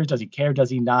Majors? Does he care? Does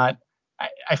he not?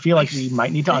 I feel like we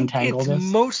might need to untangle this. It's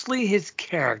mostly his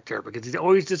character because he's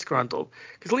always disgruntled.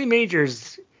 Because Lee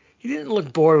Majors, he didn't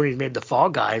look bored when he made The Fall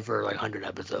Guy for like 100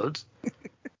 episodes.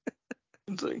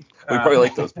 It's like, we probably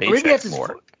like those paychecks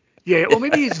more. Yeah, well,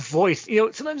 maybe his voice.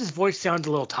 Sometimes his voice sounds a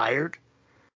little tired.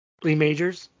 Lee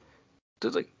Majors. So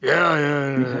it's like, yeah.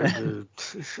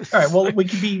 All right, well, we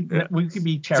could be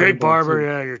charitable. Jake Barber,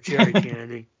 yeah, your cherry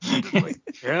candy. Like,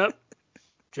 yep.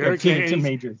 Cherry candy.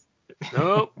 Majors.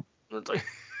 Nope.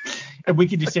 And we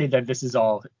could just say that this is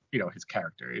all, his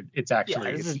character. It's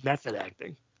actually. This is method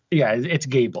acting. Yeah, it's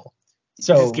Gable.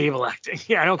 So it's Gable acting.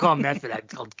 Yeah, I don't call him method acting.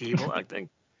 It's called Gable acting.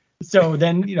 So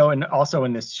then, and also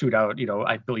in this shootout,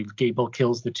 I believe Gable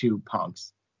kills the two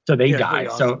punks. So they die.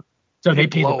 Awesome. So they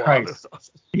pay the blow price. up.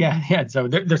 Yeah. So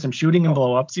there's some shooting and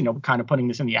blow ups, kind of putting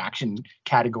this in the action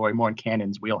category, more in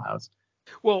Cannon's wheelhouse.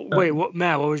 Well, wait,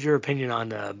 Matt, what was your opinion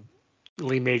on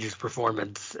Lee Major's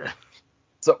performance?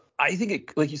 So I think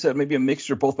it, like you said, maybe a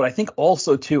mixture of both, but I think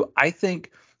also too, I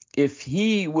think if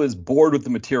he was bored with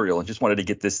the material and just wanted to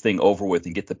get this thing over with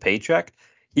and get the paycheck,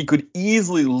 he could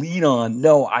easily lean on,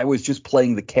 no, I was just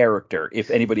playing the character if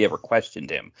anybody ever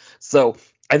questioned him. So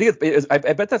I think I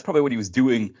bet that's probably what he was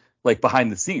doing, like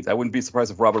behind the scenes. I wouldn't be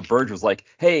surprised if Robert Burge was like,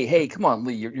 hey, come on,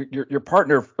 Lee, your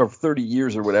partner of 30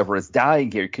 years or whatever is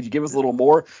dying here. Could you give us a little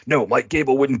more? No, Mike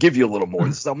Gable wouldn't give you a little more.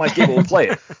 This is how Mike Gable will play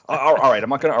it. All right, I'm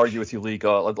not going to argue with you, Lee.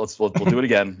 We'll do it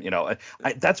again.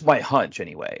 That's my hunch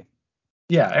anyway.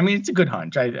 Yeah, I mean, it's a good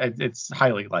hunch. It's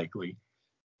highly likely.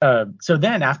 So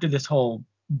then after this whole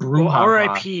brouhaha,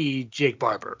 R.I.P. Jake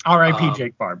Barber. R.I.P.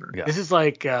 Jake Barber. Yeah. This is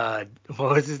like what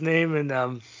was his name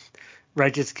in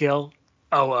Righteous Kill?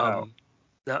 A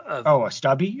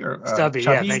Stubby or Stubby?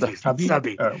 Chubby? Yeah, thank you, Stubby.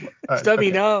 Stubby,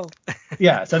 okay. no.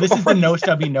 Yeah, so this is the no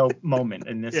Stubby no moment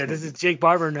in this. Yeah, movie. this is Jake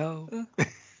Barber, no.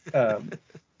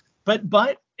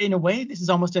 But in a way, this is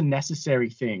almost a necessary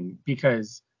thing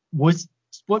because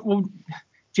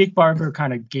Jake Barber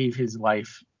kind of gave his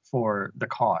life for the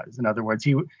cause. In other words,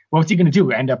 what's he going to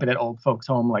do? End up at that old folks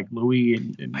home like Louis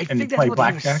and I think play that's what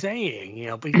blackjack? he was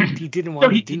saying, but he didn't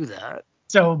want to do that.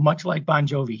 So much like Bon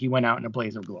Jovi, he went out in a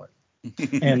blaze of glory.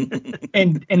 And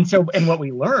what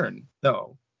we learn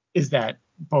though is that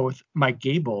both Mike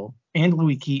Gable and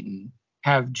Louis Keaton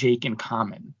have Jake in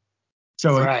common.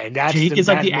 So right, Jake is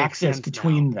like the access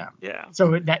between them. Yeah.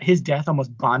 So that his death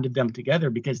almost bonded them together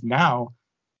because now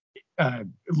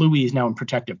Louis is now in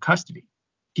protective custody.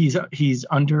 He's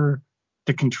under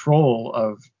the control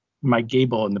of Mike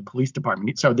Gable and the police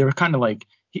department. So they were kind of like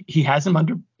he has him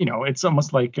under. It's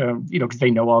almost like because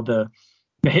they know all the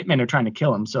hitmen are trying to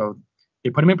kill him. So they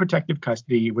put him in protective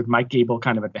custody with Mike Gable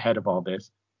kind of at the head of all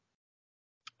this.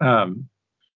 And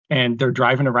they're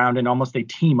driving around and almost they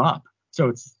team up.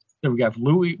 So we have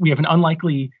Louis. We have an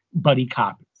unlikely buddy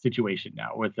cop situation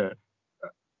now with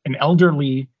an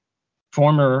elderly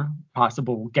former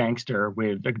possible gangster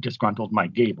with a disgruntled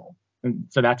Mike Gable. And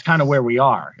so that's kind of where we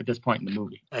are at this point in the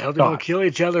movie. I hope they don't kill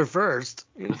each other first.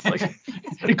 It's like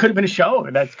it could have been a show.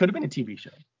 That could have been a TV show.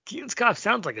 Keaton's Cop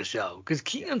sounds like a show because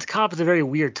Keaton's Cop is a very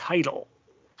weird title.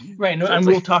 Right, and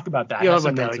we'll talk about that. Yeah,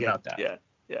 about that.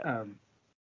 Yeah.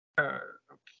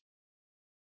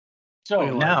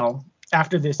 So now,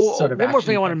 after this sort of one more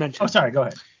thing I want to mention. Oh, sorry, go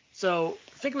ahead. So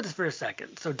think about this for a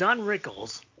second. So Don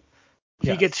Rickles,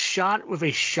 he gets shot with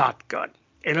a shotgun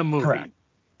in a movie.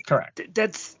 Correct.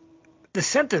 That's the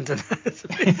sentence.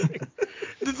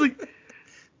 It's like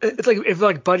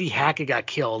if Buddy Hackett got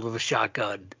killed with a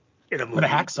shotgun in a movie. With a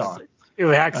hacksaw.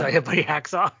 Buddy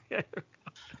Hacksaw.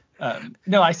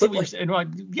 No, I see what you're saying. Well,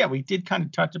 yeah, we did kind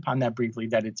of touch upon that briefly,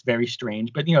 that it's very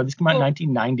strange. But, this came out in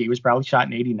 1990. It was probably shot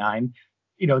in 89.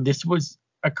 This was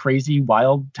a crazy,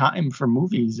 wild time for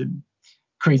movies and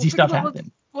crazy stuff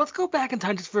happened. Let's go back in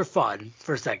time just for fun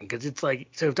for a second, because it's like,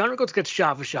 so if Don Rickles gets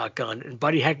shot with a shotgun and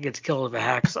Buddy Hackett gets killed with a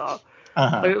hacksaw,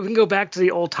 we can go back to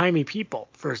the old-timey people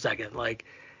for a second. Like,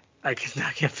 I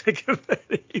can't think of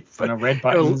any. Red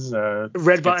Buttons.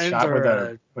 Red Buttons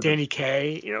or Danny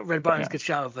Kaye. Red Buttons gets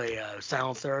shot with a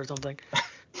silencer or something.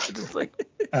 Just like,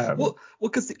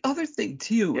 because the other thing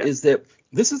too is that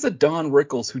this is a Don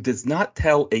Rickles who does not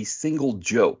tell a single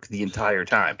joke the entire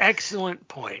time. Excellent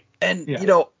point. And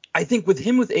I think with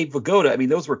him with Abe Vigoda, I mean,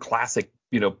 those were classic.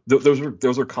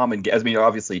 Those were common. I mean,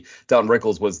 obviously, Don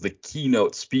Rickles was the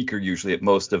keynote speaker usually at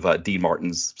most of Dean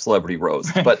Martin's celebrity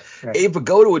roast, but Abe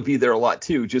Vigoda would be there a lot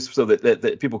too, just so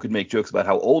that people could make jokes about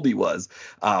how old he was.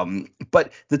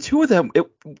 But the two of them,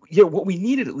 what we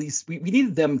needed, at least we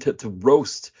needed them to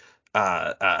roast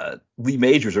Lee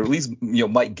Majors, or at least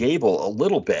Mike Gable a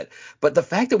little bit. But the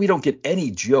fact that we don't get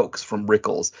any jokes from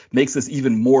Rickles makes this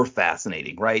even more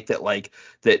fascinating, right?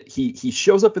 That he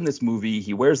shows up in this movie,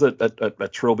 he wears a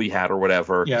trilby hat or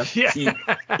whatever. There's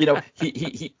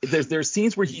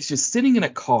scenes where he's just sitting in a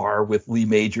car with Lee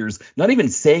Majors, not even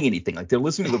saying anything. Like they're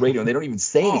listening to the radio and they don't even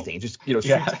say anything. Just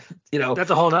that's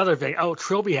a whole other thing. Oh,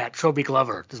 trilby hat, Trilby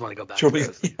Glover. Just want to go back. Trilby,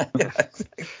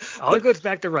 All it goes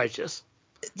back to Righteous.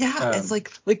 Yeah, it's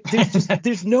like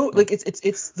there's no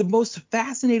it's the most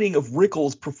fascinating of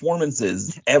Rickles'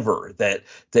 performances ever that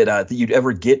you'd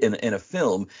ever get in a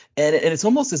film, and it's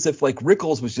almost as if like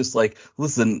Rickles was just like,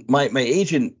 listen, my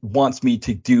agent wants me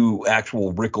to do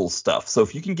actual Rickles stuff, so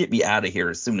if you can get me out of here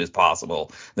as soon as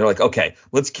possible, they're like, okay,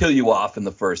 let's kill you off in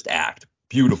the first act.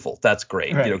 beautiful. That's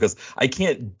great. Right. Because I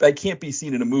can't be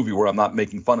seen in a movie where I'm not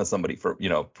making fun of somebody for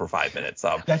 5 minutes.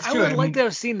 That's I true. would like to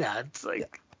have seen that. It's like, yeah.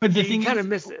 But the you thing kind is, of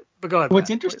miss it. But go ahead. what's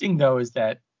Matt, interesting though is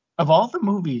that of all the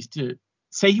movies to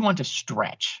say he wanted to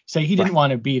stretch, say he didn't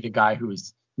want to be the guy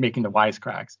who's making the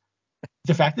wisecracks,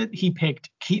 the fact that he picked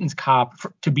Keaton's Cop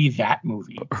to be that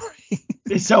movie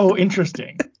is so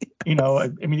interesting. I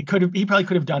mean, he probably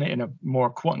could have done it in a more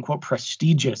quote unquote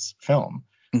prestigious film,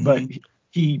 but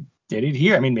he did it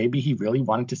here. I mean, maybe he really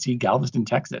wanted to see Galveston,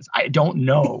 Texas. I don't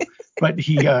know, but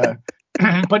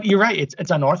but you're right.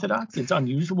 It's unorthodox. It's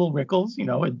unusual. Rickles.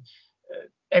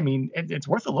 It's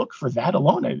worth a look for that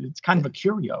alone. It's kind of a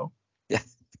curio.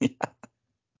 Yes. Yeah.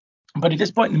 But at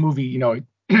this point in the movie,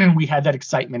 we had that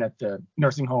excitement at the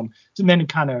nursing home. So then it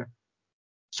kind of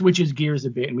switches gears a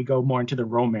bit, and we go more into the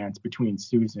romance between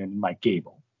Susan and Mike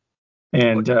Gable.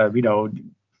 And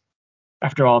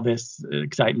after all this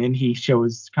excitement, he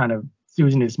shows kind of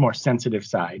Susan his more sensitive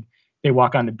side. They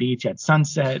walk on the beach at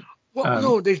sunset. Well,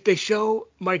 no, they show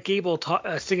Mike Gable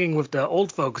singing with the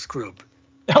old folks group.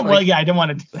 Well, yeah, I didn't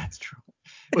want to. That's true.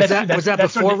 Was that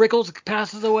before Rickles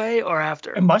passes away or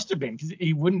after? It must have been, because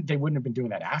they wouldn't have been doing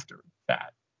that after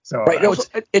that. So right. No,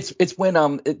 it's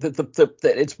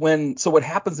when so what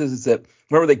happens is that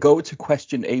remember they go to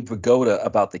question Abe Vigoda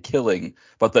about the killing,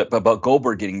 about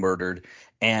Goldberg getting murdered,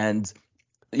 and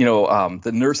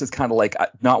the nurse is kind of like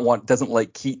doesn't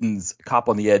like Keaton's cop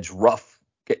on the edge rough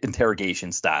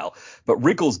interrogation style, but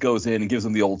Rickles goes in and gives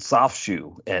him the old soft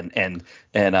shoe and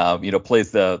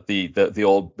plays the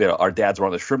old our dads were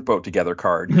on the shrimp boat together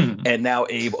card, and now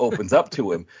Abe opens up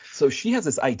to him. So she has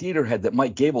this idea in her head that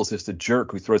Mike Gable's just a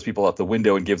jerk who throws people out the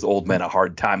window and gives old men a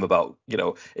hard time about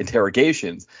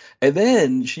interrogations, and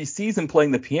then she sees him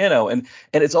playing the piano, and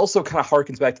it's also kind of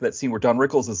harkens back to that scene where Don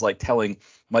Rickles is like telling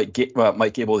Mike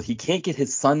Gable that he can't get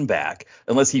his son back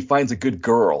unless he finds a good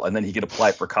girl, and then he can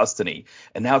apply for custody.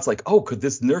 And now it's like, oh, could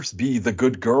this nurse be the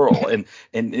good girl?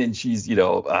 And she's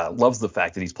loves the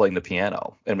fact that he's playing the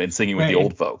piano and singing with the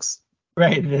old folks.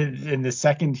 Right. And the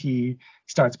second he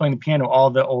starts playing the piano, all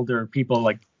the older people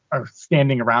are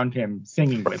standing around him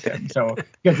singing with him. So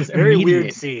he has this very immediate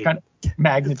weird scene. kind of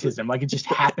magnetism, like it's just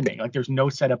happening. Like there's no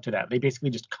setup to that. They basically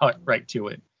just cut right to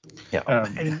it. Yeah.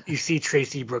 And you see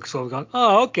Tracy Brooks going,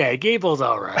 oh, okay, Gable's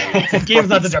all right. Gable's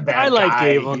not such a bad guy. I like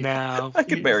Gable now. I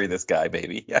could marry this guy,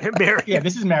 baby. Yeah.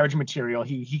 This is marriage material.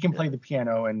 He can play the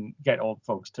piano and get old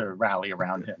folks to rally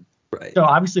around him. Right. So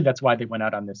obviously that's why they went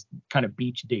out on this kind of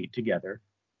beach date together.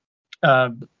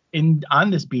 On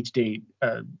this beach date,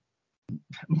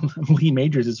 Lee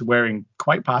Majors is wearing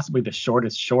quite possibly the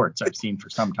shortest shorts I've seen for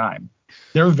some time.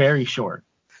 They're very short.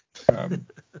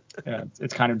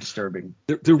 It's kind of disturbing.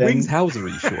 They're Wings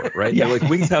Hauser-y short, right? Yeah. They're like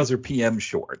Wings Hauser PM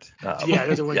short. Yeah,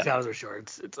 those are Wings Hauser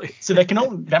shorts. It's like so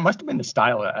that must have been the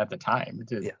style at the time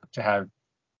to have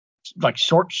like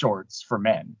short shorts for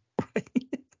men.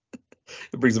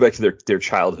 It brings them back to their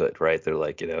childhood, right? They're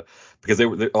like, because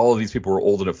all of these people were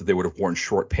old enough that they would have worn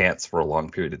short pants for a long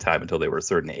period of time until they were a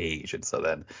certain age, and so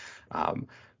then,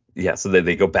 so then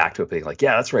they go back to it being like,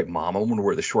 yeah, that's right, Mom, I'm gonna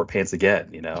wear the short pants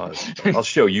again, I'll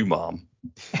show you, Mom.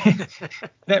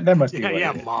 that must be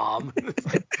yeah, Mom.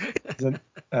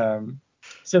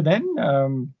 So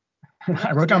then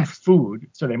I wrote down food,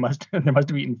 so they must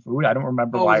have eaten food. I don't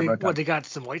remember why I wrote down. What, they got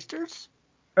some oysters?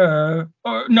 No,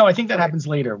 I think that happens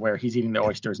later where he's eating the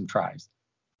oysters and fries.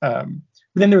 But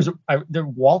then there's the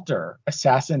Walter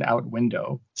assassin out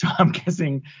window. So I'm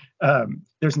guessing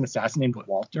there's an assassin named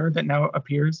Walter that now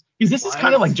appears. Because this is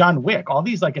kind of like John Wick. All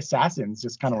these like assassins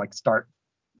just kind of like start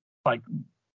like.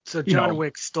 So John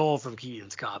Wick stole from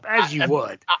Keaton's Cop, as you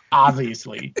would.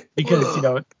 Obviously, because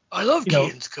I love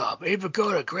Keaton's Cop. Abe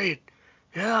Vigoda, great.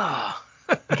 Yeah.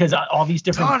 Because all these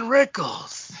different. Don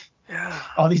Rickles. Yeah.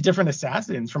 All these different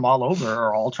assassins from all over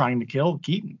are all trying to kill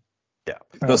Keaton. Yeah.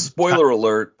 The spoiler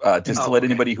alert, just to let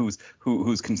anybody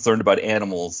who's concerned about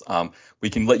animals, we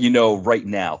can let you know right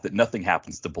now that nothing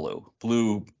happens to Blue.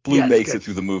 Blue makes it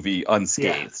through the movie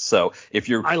unscathed. Yeah. So if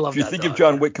you think of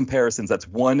John Wick comparisons, that's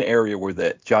one area where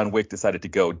that John Wick decided to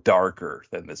go darker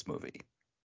than this movie.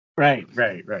 Right.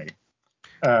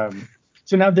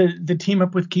 So now the team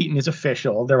up with Keaton is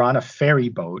official. They're on a ferry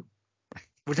boat.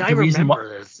 Which I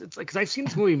remember this. It's like, because I've seen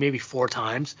this movie maybe 4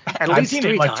 times. I've seen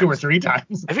it like 2 or 3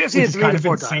 times. I think I've seen it 3 or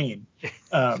 4 insane.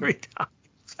 times. 3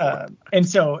 times. And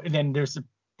so then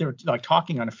they're like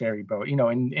talking on a ferry boat,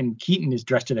 and Keaton is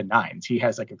dressed to the nines. He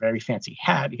has like a very fancy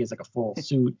hat. He has like a full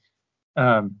suit.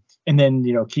 And then,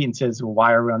 Keaton says, well,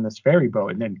 why are we on this ferry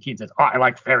boat? And then Keaton says, oh, I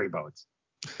like ferry boats.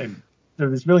 And so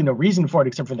there's really no reason for it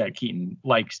except for that Keaton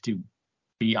likes to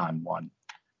be on one.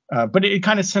 But it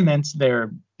kind of cements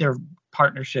their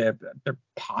partnership, their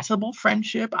possible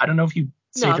friendship. I don't know if you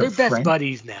say No, they're they're best friends.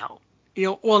 buddies now.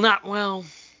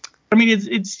 I mean,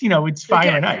 it's fire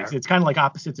and ice. there. It's kind of like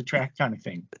opposites attract kind of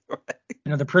thing.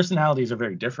 The personalities are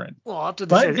very different. Well, after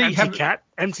But this, they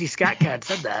MC Scat Cat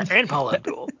said that, and Paula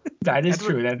Abdul. That is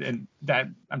true. That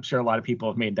I'm sure a lot of people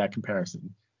have made that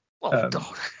comparison. Well,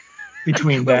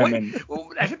 between them and.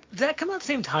 Did that come out the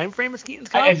same time frame as Keaton's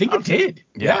Cop? I think it did.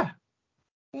 Yeah.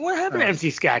 What happened to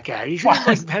MC Scat Cat? He should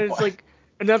have had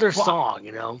another song,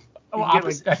 Well,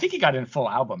 I think he got a full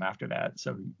album after that.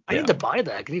 So I need to buy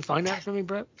that. Can you find that for me,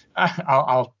 Brett?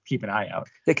 I'll keep an eye out.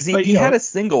 Yeah, because he had a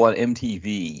single on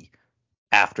MTV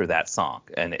after that song,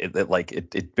 and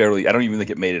it barely. I don't even think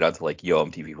it made it onto like Yo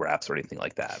MTV Raps or anything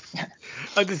like that.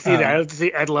 I just see that. I have to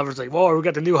see Ed Lover's like, whoa, we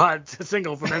got the new hot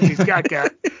single from MC Scat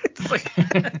Cat. Well,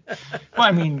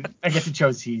 I mean, I guess it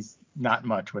shows he's not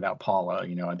much without Paula.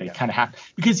 They kind of have,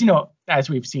 because as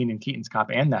we've seen in Keaton's Cop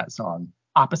and that song,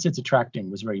 opposites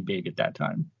attracting was very big at that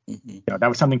time. Mm-hmm. That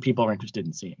was something people are interested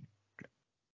in seeing.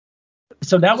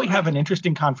 So now we have an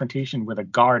interesting confrontation with a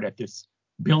guard at this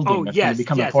building that's going to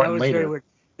become important later.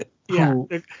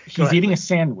 He's eating a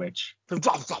sandwich.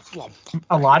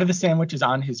 A lot of the sandwich is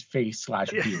on his face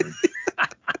 / beard.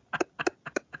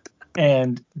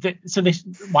 And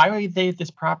why are they at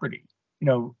this property?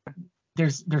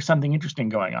 There's something interesting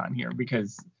going on here,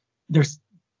 because there's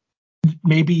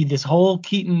maybe this whole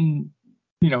Keaton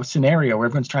scenario where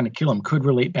everyone's trying to kill him could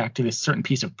relate back to this certain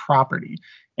piece of property,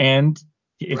 and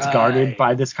it's guarded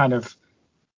by this kind of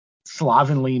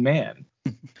slovenly man.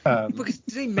 Because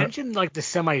did they mention like the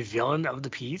semi-villain of the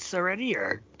piece already,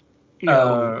 or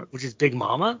which is Big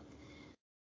Mama?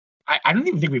 I don't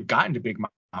even think we've gotten to Big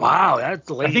Mama. Wow, that's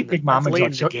late. I think Big Mama. I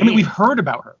mean, we've heard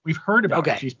about her.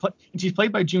 Her. She's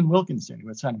played by June Wilkinson, who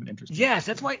is kind of an interesting. Yes,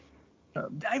 that's why.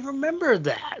 I remember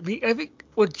that. I think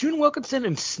was June Wilkinson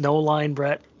in Snowline,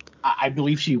 Brett? I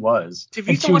believe she was. If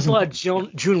you saw a lot of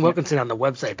June Wilkinson on the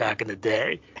website back in the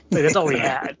day, that's all we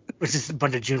had, was just a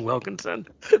bunch of June Wilkinson.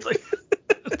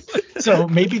 So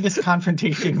maybe this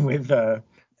confrontation with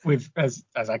as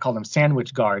I call them,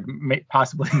 sandwich guard,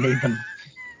 possibly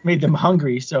made them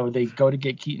hungry, so they go to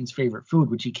get Keaton's favorite food,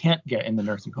 which he can't get in the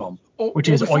nursing home, which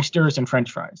is oysters and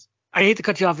French fries. I hate to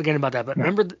cut you off again about that, but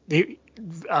remember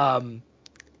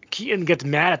Keaton gets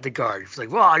mad at the guard. He's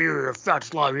like, "Well, you're a fat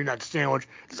slob, you're not sandwich."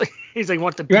 He's like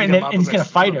wants to beat him up. And he's gonna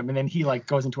fight him, and then he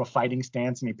goes into a fighting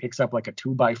stance, and he picks up like a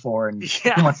 2x4, and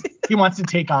he wants to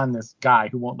take on this guy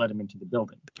who won't let him into the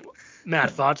building.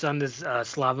 Matt, thoughts on this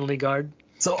slovenly guard?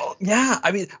 So yeah,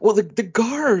 I mean, well, the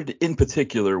guard in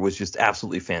particular was just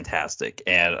absolutely fantastic,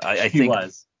 and I think he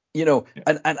was. And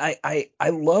I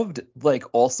loved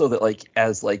also that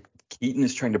as Keaton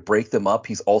is trying to break them up,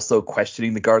 he's also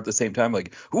questioning the guard at the same time,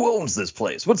 like, who owns this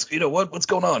place? What's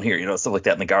going on here? Stuff like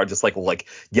that. And the guard just will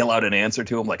yell out an answer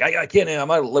to him, like, I can't, I'm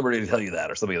not at liberty to tell you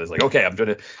that, or something. That's like, okay, I'm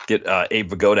trying to get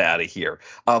Abe Vigoda out of here.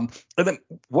 And then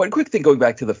one quick thing going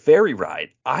back to the ferry ride,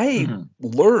 I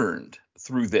learned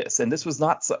through this, and this was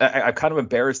not I'm kind of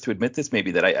embarrassed to admit this,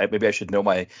 maybe I should know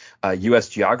my U.S.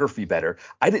 geography better.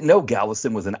 I didn't know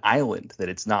Galveston was an island, that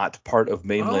it's not part of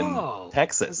mainland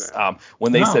Texas. Okay.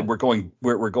 When they said we're going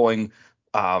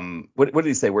what did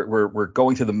he say, we're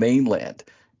going to the mainland,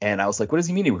 and I was like, what does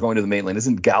he mean we're going to the mainland?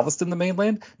 Isn't Galveston the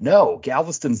mainland? No,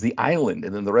 Galveston's the island,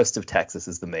 and then the rest of Texas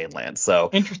is the mainland.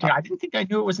 So interesting. I didn't think I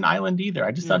knew it was an island either.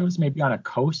 I just thought it was maybe on a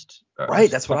coast.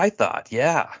 Right, that's what I thought.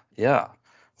 Yeah.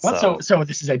 Well, so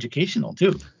this is educational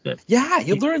too. Yeah,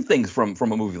 you learn things from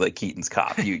a movie like Keaton's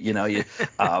Cop. And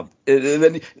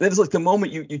then it's like the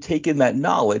moment you take in that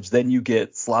knowledge, then you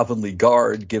get slovenly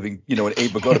guard giving an Abe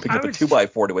Vigoda pick up a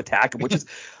 2x4 to attack him, which is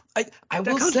I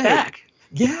will say. Back.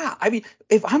 Yeah, I mean,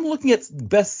 if I'm looking at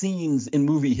best scenes in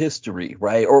movie history,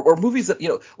 right, or movies that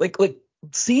like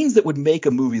scenes that would make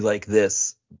a movie like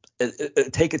this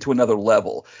take it to another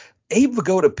level. Abe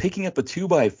Vigoda picking up a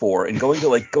 2x4 and going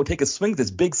to go take a swing at this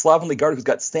big slovenly guard who's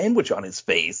got sandwich on his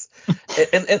face,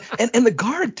 and the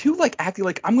guard too, acting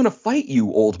like, I'm gonna fight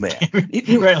you, old man.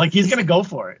 Right, he's gonna go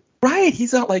for it. Right,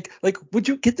 he's not like would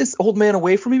you get this old man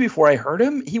away from me before I hurt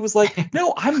him? He was like,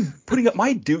 no, I'm putting up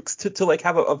my dukes to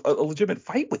have a legitimate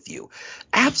fight with you.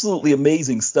 Absolutely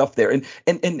amazing stuff there, and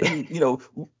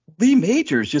Lee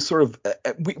Majors just sort of,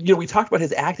 we talked about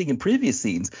his acting in previous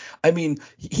scenes. I mean,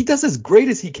 he does as great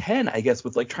as he can, I guess,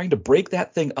 with trying to break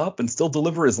that thing up and still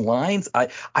deliver his lines. I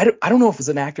don't know if as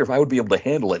an actor if I would be able to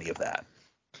handle any of that.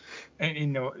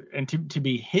 And and to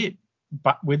be hit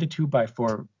with a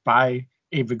 2x4 by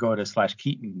Abe Vigoda /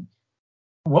 Keaton,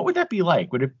 what would that be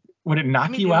like? Would it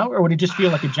knock you out, or would it just feel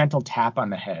like a gentle tap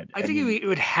on the head? I think it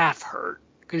would half hurt,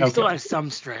 because he still has some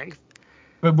strength.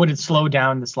 But would it slow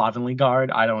down the slovenly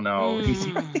guard? I don't know.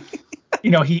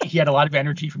 He had a lot of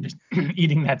energy from just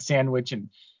eating that sandwich, and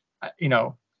I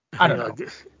don't know.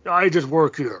 I just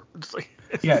work here. It's like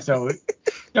Yeah. So,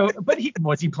 but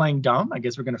was he playing dumb? I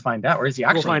guess we're gonna find out, or is he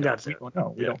actually? We'll find out. We don't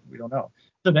know. We don't know.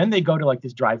 So then they go to like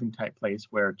this drive-in type place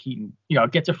where Keaton,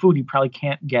 gets a food he probably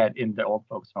can't get in the old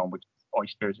folks' home, which is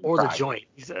oysters and or fries. The joint.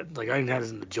 He said, like, I didn't have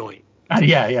this in the joint.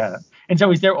 Yeah. And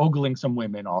so he's there ogling some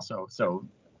women also. So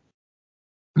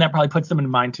that probably puts them in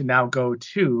mind to now go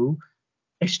to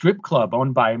a strip club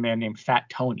owned by a man named Fat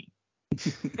Tony,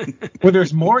 where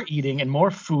there's more eating and more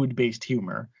food-based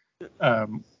humor.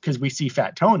 Because we see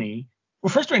Fat Tony. Well,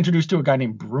 first we're introduced to a guy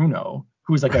named Bruno,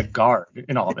 who's like a guard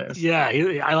in all this. Yeah,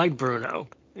 I like Bruno.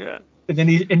 Yeah. And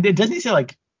then doesn't he say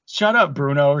like, "Shut up,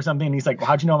 Bruno" or something? And he's like, "Well,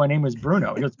 how'd you know my name was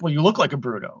Bruno?" He goes, "Well, you look like a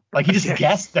Bruno." Like he just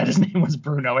guessed that his name was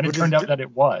Bruno, and it turned out that it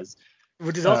was.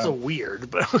 Which is also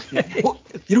weird, but well,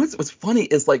 what's funny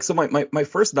is like, so my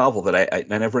first novel that I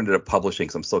never ended up publishing,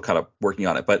 so I'm still kind of working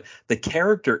on it, but the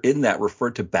character in that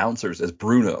referred to bouncers as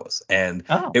Brunos, and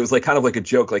it was like kind of like a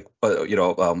joke, like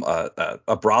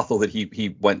a brothel that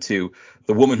he went to.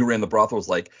 The woman who ran the brothel was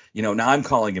like, now I'm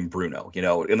calling him Bruno,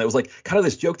 and it was like kind of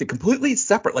this joke that completely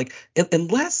separate, like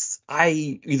unless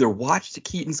I either watched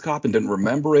Keaton's Cop and didn't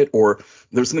remember it, or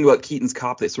there's something about Keaton's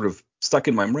Cop that sort of stuck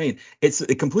in my brain. It's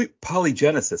a complete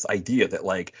polygenesis idea that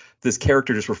like this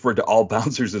character just referred to all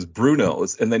bouncers as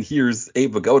Brunos, and then here's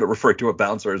Abe Vigoda referred to a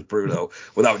bouncer as Bruno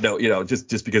without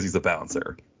just because he's a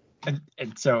bouncer. And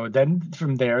so then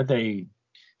from there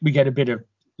we get a bit of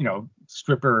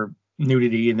stripper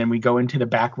nudity, and then we go into the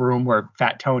back room where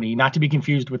Fat Tony, not to be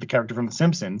confused with the character from The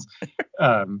Simpsons,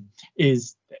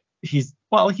 he's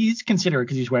considerate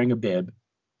because he's wearing a bib.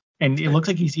 And it looks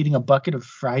like he's eating a bucket of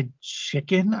fried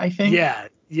chicken, I think. Yeah,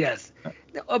 yes.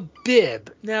 Now, a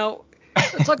bib. Now,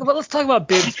 let's talk about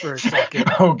bibs for a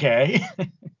second. Okay.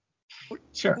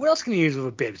 Sure. What else can you use with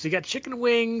a bib? So you got chicken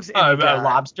wings, and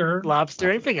lobster.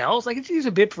 Anything else? I could use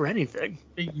a bib for anything.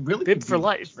 You really bib for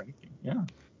life. For yeah.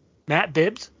 Matt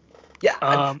Bibbs.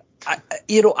 Yeah.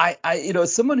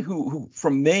 As someone who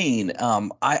from Maine,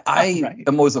 I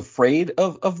am always afraid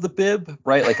of the bib,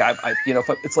 right? Like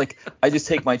it's like I just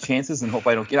take my chances and hope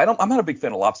I don't get. I'm not a big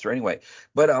fan of lobster anyway.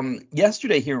 But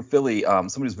yesterday here in Philly,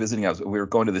 somebody was visiting us. We were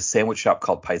going to this sandwich shop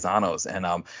called Paisanos, and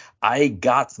I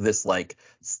got this like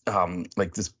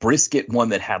this brisket one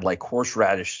that had like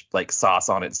horseradish like sauce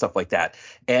on it and stuff like that.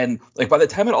 And like by the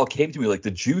time it all came to me, like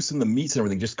the juice and the meats and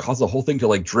everything just caused the whole thing to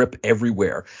like drip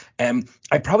everywhere. And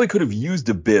I probably could have used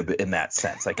a bib in that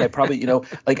sense. Like I probably,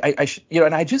 I should,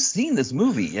 and I just seen this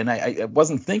movie and I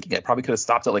wasn't thinking. I probably could have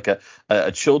stopped at like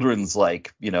a children's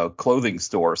like, clothing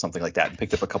store or something like that and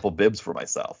picked up a couple bibs for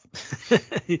myself. So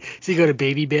you go to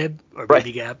Baby Bib or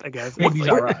Baby Gap, I guess. Babies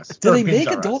are us. Do they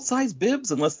make adult-sized bibs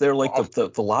unless they're like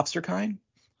the lobster kind?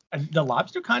 The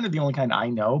lobster kind are the only kind I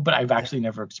know, but I've actually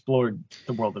never explored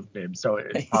the world of bibs, so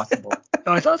it's possible.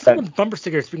 I thought someone's bumper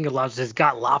sticker, speaking of lobster, has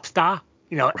got lobster.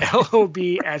 LOBSTAH ?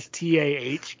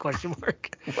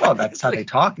 Well, that's how they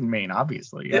talk in Maine,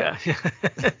 obviously. Yeah.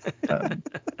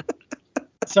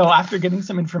 So after getting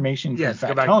some information from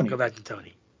Fat Tony, go back to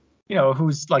Tony.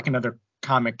 Who's like another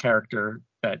comic character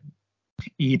that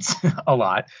eats a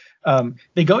lot.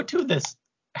 They go to this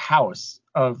house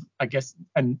of, I guess,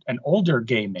 an older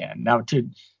gay man. Now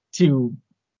to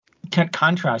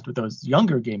contrast with those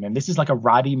younger gay men, this is like a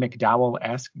Roddy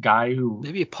McDowell-esque guy who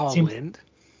maybe a Paul Lynde.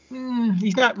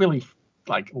 He's not really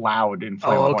like loud and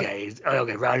flamboyant.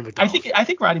 Okay, Roddy McDowell. I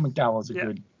think Roddy McDowell is a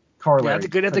good corollary.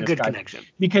 Yeah, that's a good connection.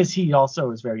 Because he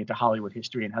also is very into Hollywood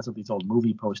history and has all these old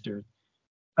movie posters.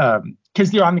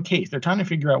 Because they're on the case. They're trying to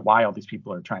figure out why all these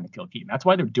people are trying to kill Keaton. That's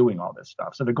why they're doing all this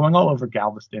stuff. So they're going all over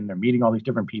Galveston. They're meeting all these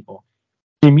different people.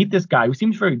 They meet this guy who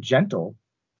seems very gentle,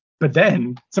 but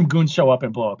then some goons show up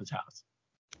and blow up his house.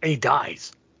 And he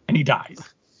dies.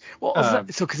 Well,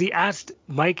 so because he asked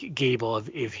Mike Gable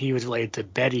if he was related to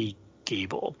Betty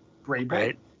Gable,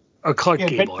 right? Or Clark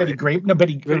Gable, Betty Grable? No,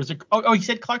 Betty. He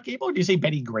said Clark Gable, or did you say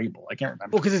Betty Grable? I can't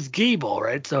remember. Well, because it's Gable,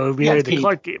 right? So we had the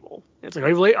Clark Gable. It's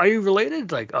like, are you related?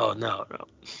 It's like, oh no.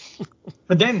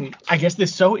 But then I guess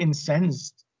this so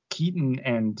incensed Keaton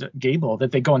and Gable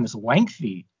that they go on this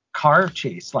lengthy car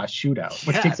chase / shootout,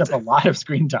 which takes up a lot of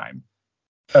screen time.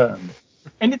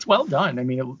 And it's well done. I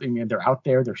mean, they're out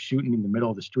there, they're shooting in the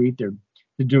middle of the street. They're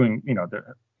doing, they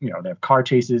have car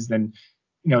chases. Then,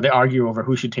 they argue over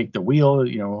who should take the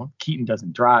wheel. Keaton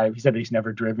doesn't drive. He said he's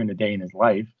never driven a day in his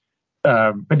life.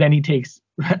 But then he takes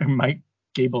Mike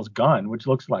Gable's gun, which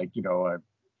looks like,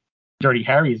 Dirty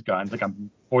Harry's gun, like a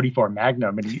 44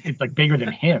 Magnum, and it's like bigger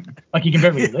than him. Like he can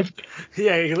barely lift it.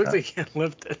 Yeah, he looks like he can't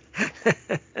lift it.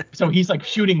 So he's like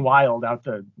shooting wild out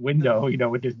the window,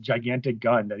 with this gigantic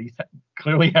gun that he's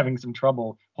clearly having some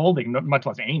trouble holding, much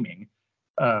less aiming.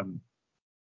 And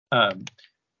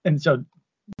so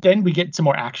then we get some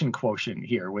more action quotient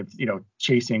here with,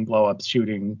 chasing, blow ups,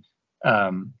 shooting.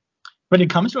 But it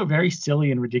comes to a very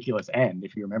silly and ridiculous end,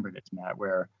 if you remember this, Matt,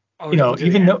 where,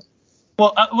 even though,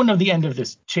 the end of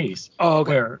this chase,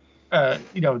 where,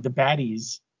 the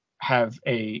baddies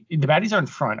are in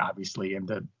front, obviously,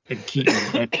 and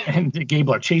Keaton and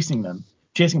Gable are chasing them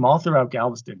all throughout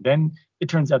Galveston. Then it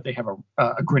turns out they have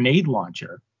a grenade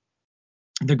launcher.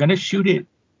 They're going to shoot it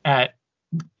at,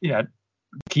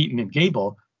 Keaton and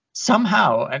Gable.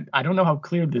 Somehow, and I don't know how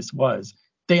clear this was,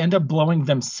 they end up blowing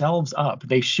themselves up.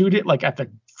 They shoot it like at the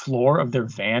floor of their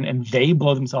van and they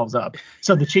blow themselves up.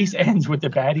 So the chase ends with the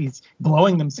baddies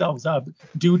blowing themselves up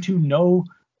due to no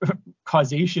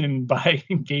causation by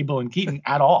Gable and Keaton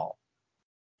at all,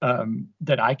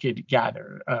 that I could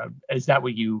gather. Is that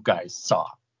what you guys saw?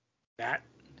 That.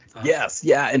 Yes,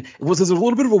 yeah, and there's a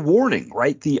little bit of a warning,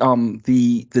 right?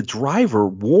 The driver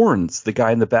warns the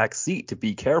guy in the back seat to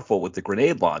be careful with the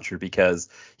grenade launcher because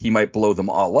he might blow them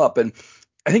all up. And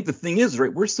I think the thing is,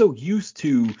 right, we're so used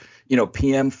to,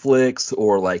 PM flicks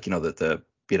or like, the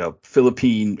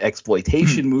Philippine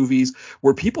exploitation movies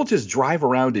where people just drive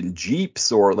around in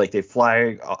Jeeps or like they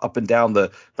fly up and down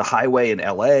the highway in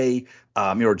LA,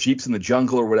 or Jeeps in the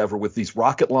jungle or whatever with these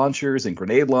rocket launchers and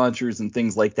grenade launchers and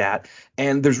things like that.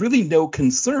 And there's really no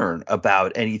concern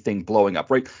about anything blowing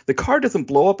up, right? The car doesn't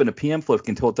blow up in a PM flip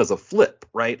until it does a flip,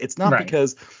 right? It's not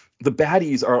because the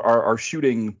baddies are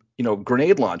shooting,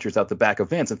 grenade launchers out the back of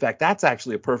vans. In fact, that's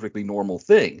actually a perfectly normal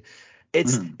thing.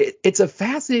 It's a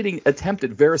fascinating attempt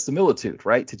at verisimilitude,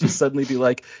 right? To just suddenly be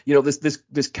like,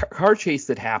 this car chase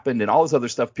that happened and all this other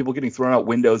stuff, people getting thrown out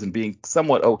windows and being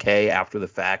somewhat okay after the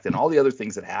fact and all the other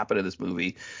things that happen in this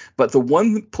movie. But the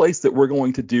one place that we're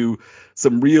going to do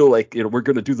some real, we're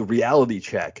going to do the reality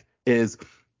check is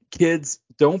kids,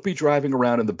 don't be driving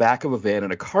around in the back of a van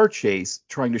in a car chase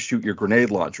trying to shoot your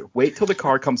grenade launcher. Wait till the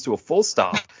car comes to a full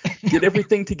stop. Get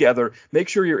everything together. Make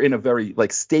sure you're in a very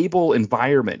stable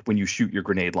environment when you shoot your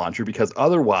grenade launcher, because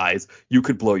otherwise you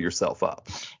could blow yourself up.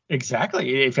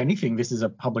 Exactly. If anything, this is a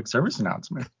public service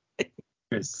announcement.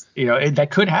 Because that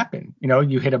could happen.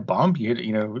 You hit a bump. You hit.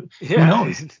 Who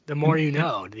knows? The more you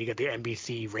know. You get the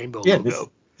NBC rainbow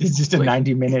logo. This is just a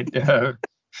 90-minute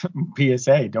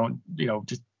PSA. Don't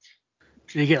just.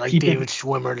 You get David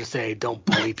Schwimmer to say, "Don't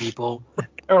bully people,"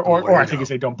 or I think you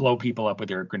say, "Don't blow people up with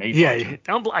your grenade." Yeah,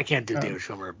 I can't do David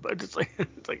Schwimmer, but it's like.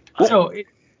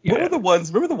 What were the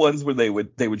ones? Remember the ones where they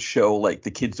would show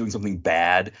the kids doing something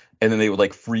bad, and then they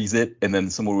would freeze it, and then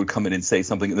someone would come in and say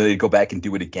something, and then they'd go back and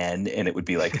do it again, and it would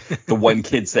be the one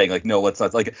kid saying no, let's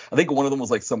not. I think one of them was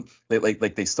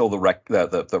they stole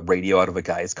the radio out of a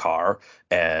guy's car,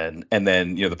 and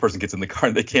then the person gets in the car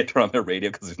and they can't turn on their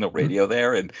radio because there's no radio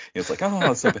there, and it's like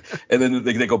so bad. And then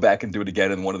they go back and do it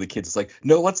again, and one of the kids is like,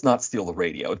 no, let's not steal the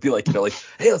radio. It'd be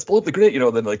hey, let's blow up the grenade,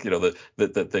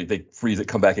 then they freeze it,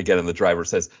 come back again, and the driver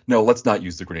says, no, let's not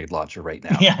use the grenade launcher right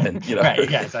now. Yeah, and, right.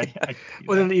 Yes.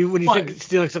 Well, then when you think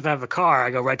stealing stuff out of a car, I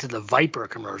go right to the Viper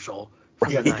commercial.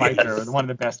 Yeah, the Viper, one of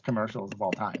the best commercials of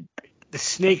all time. The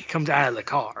snake comes out of the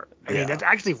car. I mean, that's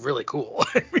actually really cool.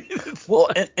 Well,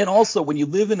 and also when you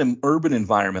live in an urban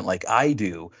environment like I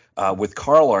do, with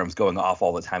car alarms going off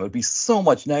all the time, it would be so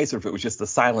much nicer if it was just a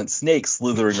silent snake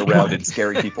slithering around and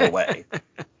scaring people away.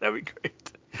 That'd be great.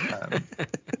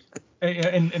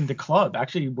 And the club,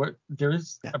 actually,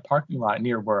 there's a parking lot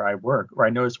near where I work, where I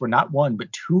noticed where not one but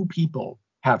two people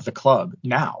have the club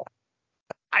now.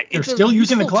 They're still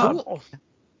using the club. Tool.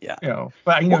 Yeah.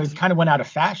 But it kind of went out of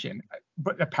fashion.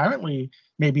 But apparently,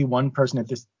 maybe one person at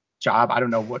this job, I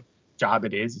don't know what job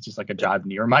it is. It's just a job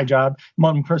near my job.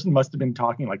 One person must have been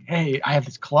talking hey, I have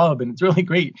this club and it's really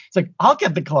great. It's I'll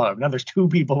get the club. Now there's two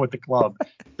people with the club,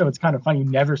 so it's kind of funny. You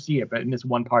never see it, but in this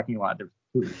one parking lot, there's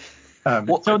two.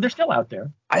 So they're still out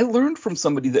there. I learned from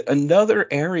somebody that another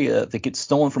area that gets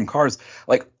stolen from cars,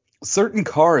 certain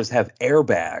cars have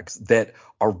airbags that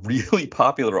are really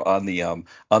popular on the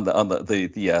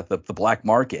black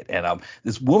market. And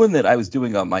this woman that I was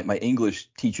doing my English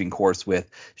teaching course with,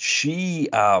 she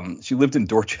lived in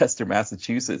Dorchester,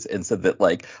 Massachusetts, and said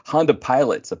that Honda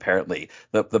Pilots, apparently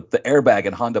the airbag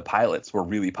in Honda Pilots were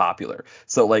really popular.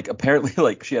 So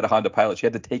apparently she had a Honda Pilot, she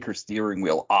had to take her steering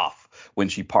wheel off when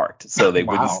she parked so they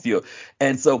wouldn't steal.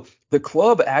 And so the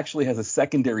club actually has a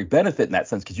secondary benefit in that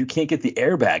sense, because you can't get the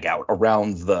airbag out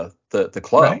around the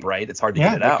club, right? It's hard to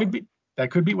get it out. That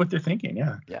could be what they're thinking.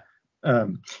 Yeah. Yeah.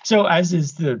 So as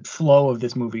is the flow of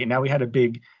this movie, and now we had a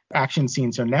big action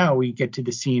scene. So now we get to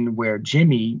the scene where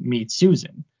Jimmy meets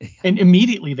Susan, and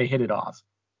immediately they hit it off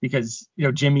because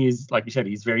Jimmy is, like you said,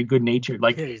 he's very good natured,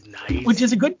 like he's nice, which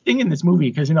is a good thing in this movie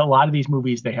because in a lot of these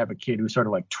movies they have a kid who's sort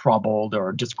of like troubled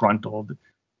or disgruntled,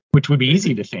 which would be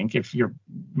easy to think if you're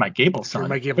Mike Gable's son.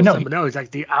 Mike Gable's son, but no, he's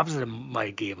like the opposite of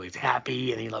Mike Gable. He's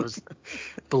happy and he loves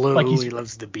blue. Like he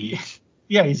loves the beach.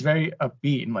 Yeah, he's very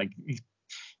upbeat and like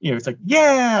it's like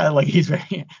like he's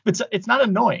very. But it's not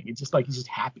annoying. It's just like he's just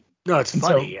happy. No, it's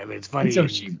funny. I mean, it's funny. So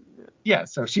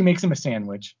she makes him a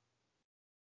sandwich,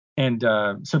 and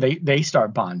so they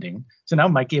start bonding. So now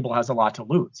Mike Gable has a lot to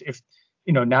lose. If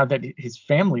now that his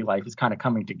family life is kind of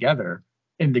coming together,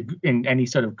 and any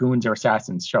sort of goons or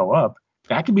assassins show up,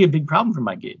 that could be a big problem for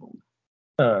Mike Gable.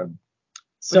 So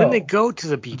then they go to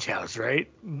the beach house, right?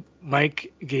 Michael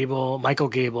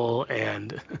Gable,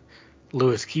 and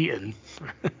Louis Keaton.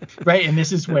 Right, and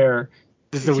this is where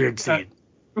this is a weird scene.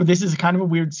 This is kind of a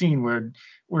weird scene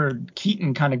where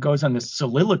Keaton kind of goes on this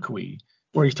soliloquy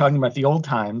where he's talking about the old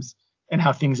times and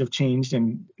how things have changed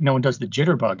and no one does the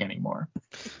jitterbug anymore.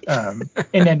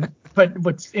 But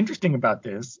what's interesting about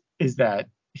this is that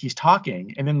he's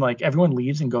talking and then like everyone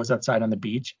leaves and goes outside on the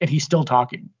beach and he's still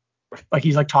talking. Like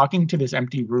he's like talking to this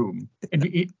empty room and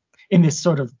in this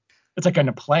sort of, it's like in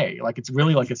a play, like it's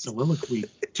really like a soliloquy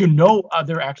to no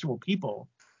other actual people,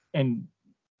 and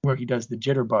where he does the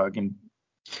jitterbug and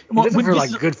for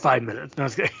like a good 5 minutes. No,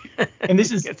 and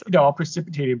this is all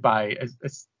precipitated by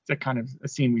a kind of a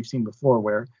scene we've seen before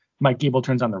where Mike Gable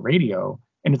turns on the radio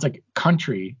and it's like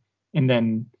country, and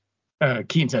then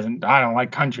Keaton says, "I don't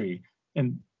like country,"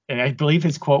 and I believe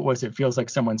his quote was, "It feels like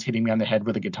someone's hitting me on the head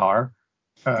with a guitar,"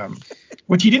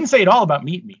 which he didn't say at all about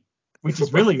Meet Me, which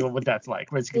is really what that's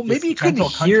like. Well, maybe you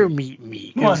couldn't hear Meet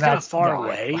Me. It was kind of far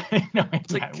away.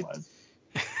 It was.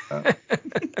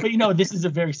 But this is a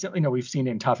very we've seen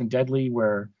it in Tough and Deadly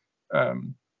where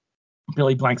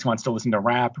Billy Blanks wants to listen to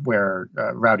rap where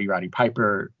Rowdy Roddy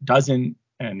Piper doesn't.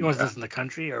 And was this in the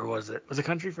country or was it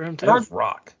country for him too? It was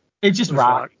rock. It's just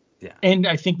rock. Yeah. And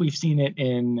I think we've seen it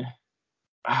in.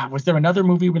 Was there another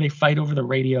movie where they fight over the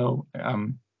radio?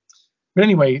 But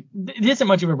anyway, it isn't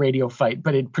much of a radio fight,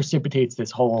 but it precipitates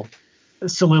this whole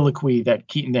soliloquy that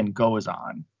Keaton then goes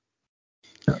on.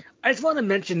 I just want to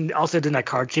mention also during that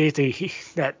car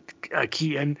chase that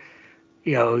Keaton,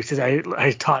 he says,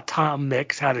 I taught Tom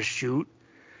Mix how to shoot.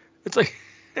 It's like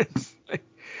that's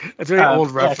a very old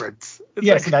reference.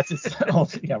 Yes, that's his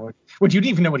old. Yeah, which you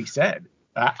didn't even know what he said.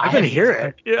 I didn't hear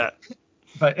it. Yeah.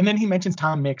 And then he mentions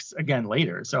Tom Mix again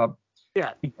later. So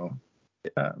yeah.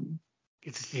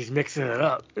 He's mixing it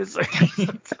up. It's like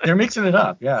they're mixing it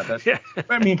up. Yeah.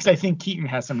 I mean, because I think Keaton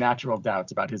has some natural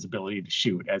doubts about his ability to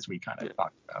shoot, as we kind of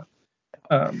talked about.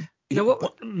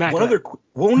 One other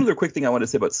quick thing I want to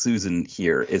say about Susan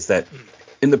here is that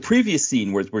in the previous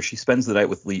scene where she spends the night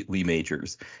with Lee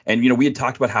Majors, and we had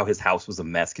talked about how his house was a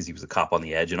mess because he was a cop on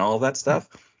the edge and all of that stuff.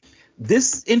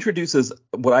 This introduces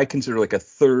what I consider like a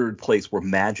third place where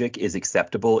magic is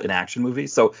acceptable in action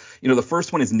movies. So, the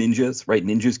first one is ninjas, right?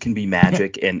 Ninjas can be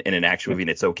magic in an action movie, and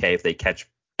it's okay if they catch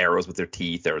arrows with their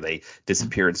teeth or they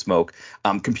disappear in smoke.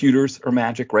 Computers are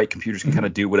magic, right? Computers can kind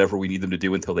of do whatever we need them to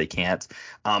do until they can't.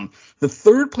 The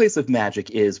third place of magic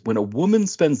is when a woman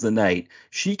spends the night,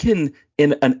 she can,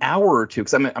 in an hour or two,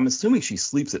 because I'm assuming she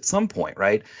sleeps at some point,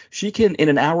 right? She can, in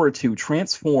an hour or two,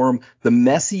 transform the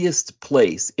messiest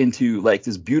place into like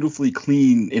this beautifully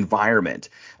clean environment.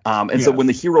 So when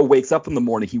the hero wakes up in the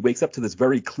morning, he wakes up to this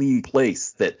very clean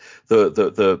place that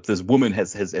this woman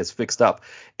has fixed up.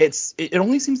 It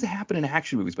only seems to happen in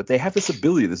action movies, but they have this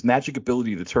ability, this magic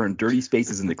ability to turn dirty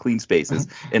spaces into clean spaces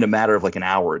in a matter of like an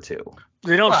hour or two.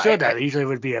 They don't show that. It usually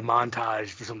would be a montage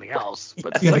for something else.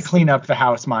 But the clean up the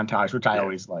house montage, which I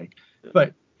always like.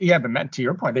 But Matt, to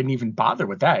your point, they didn't even bother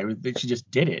with that. She just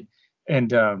did it.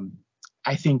 And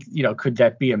I think, could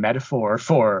that be a metaphor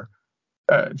for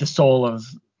the soul of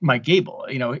Mike Gable?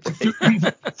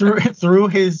 Through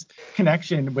his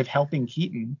connection with helping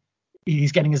Keaton,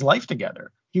 he's getting his life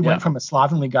together. He went from a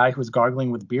slovenly guy who was gargling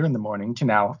with beer in the morning to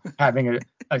now having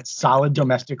a solid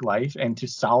domestic life and to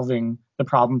solving the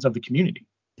problems of the community.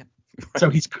 Yeah, right. So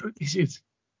he's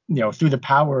through the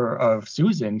power of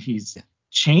Susan, he's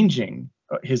changing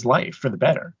his life for the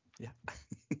better. Yeah.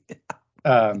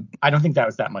 I don't think that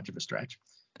was that much of a stretch.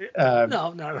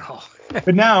 No, not at all.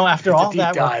 But now, after all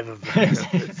that, dive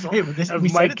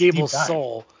of Mike Gable's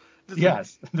soul.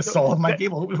 Yes, the soul of Mike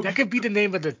Gable. That could be the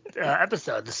name of the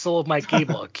episode, The Soul of Mike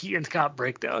Gable, a Keaton's Cop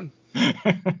Breakdown.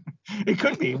 It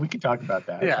could be. We could talk about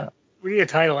that. Yeah. We need a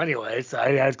title anyway, so I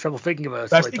have trouble thinking about a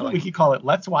storytelling. I was thinking we could call it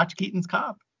Let's Watch Keaton's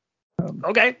Cop.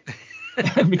 Okay.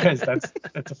 Because that's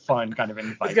a fun kind of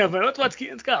infight. Let's watch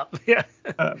Keaton's Cop. Yeah.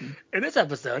 In this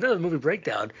episode, another movie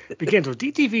breakdown begins with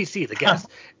DTVC, the guest,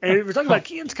 and we're talking about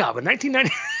Keaton's Cop in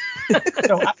 1990.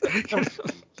 So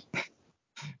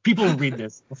people will read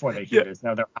this before they hear this.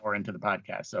 Now they're an hour into the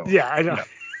podcast, so yeah, I know.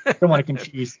 Don't want to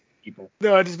confuse people.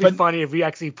 No, it'd just be funny if we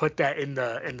actually put that in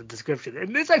the description.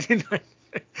 And it's actually not.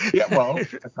 Yeah, well, I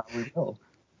probably will.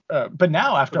 But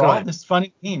now, after all this fun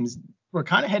and games, we're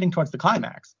kind of heading towards the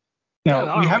climax.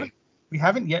 Now, we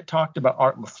haven't yet talked about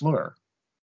Art LaFleur.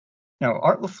 Now,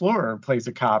 Art LaFleur plays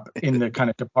a cop in the kind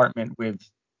of department with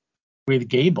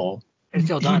Gable. He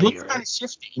looks kind of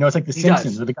shifty. It's like The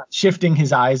Simpsons, where the guy shifting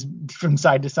his eyes from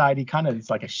side to side. He kind of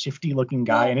is like a shifty looking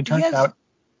guy, and it turns out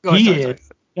he is.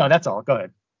 No, that's all. Go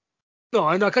ahead. No,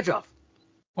 I'm not cut you off.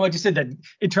 Well, I just said that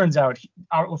it turns out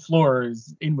Art LaFleur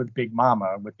is in with Big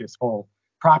Mama with this whole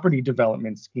property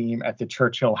development scheme at the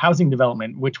Churchill housing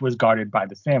development, which was guarded by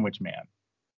the Sandwich Man.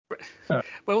 But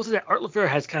also that Art LaFleur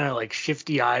has kind of like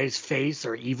shifty eyes face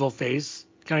or evil face,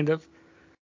 kind of.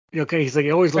 He's like,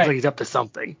 he always looks like he's up to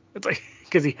something. It's like,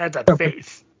 because he had that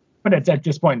face. But it's at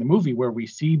this point in the movie where we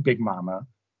see Big Mama.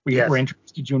 We're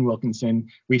introduced to June Wilkinson.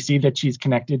 We see that she's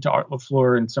connected to Art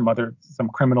LaFleur and some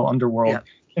criminal underworld. Yeah.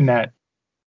 And that,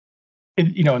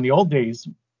 in the old days,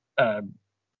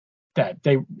 that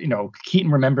they, Keaton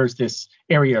remembers this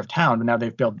area of town, and now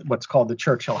they've built what's called the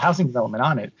Churchill housing development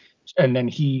on it. And then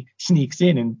he sneaks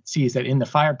in and sees that in the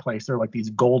fireplace there are like these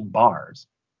gold bars,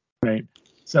 right?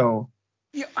 So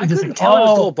I couldn't tell it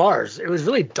was gold bars. It was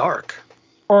really dark.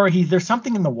 Or there's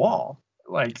something in the wall,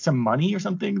 like some money or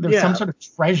something. There's some sort of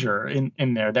treasure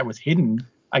in there that was hidden,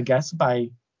 I guess, by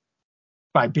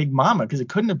Big Mama, because it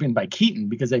couldn't have been by Keaton,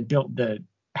 because they built the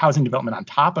housing development on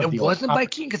top of the old. It wasn't by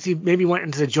Keaton because he maybe went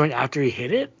into the joint after he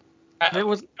hit it.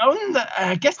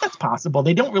 I guess that's possible.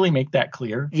 They don't really make that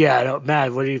clear. Yeah, no,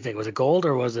 Matt, what do you think? Was it gold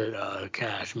or was it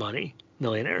cash money?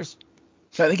 Millionaires?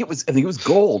 So I think it was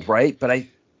gold, right? But it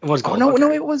was gold. No,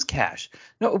 it was cash.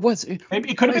 No, it was. Maybe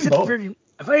it could have been both.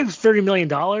 I thought it was $30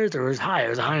 million, or it was high. It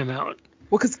was a high amount.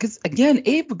 Well, because again,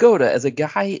 Abe Vigoda, as a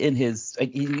guy he's in his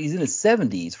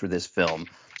 70s for this film.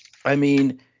 I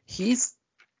mean, he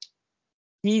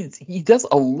does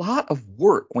a lot of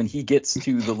work when he gets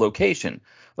to the location.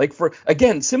 Like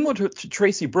similar to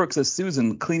Tracy Brooks as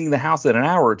Susan cleaning the house in an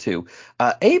hour or two,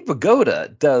 Abe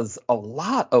Vigoda does a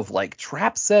lot of like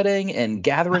trap setting and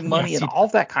gathering money and all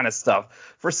that kind of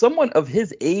stuff for someone of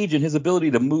his age and his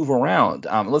ability to move around.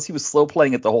 Unless he was slow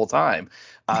playing it the whole time.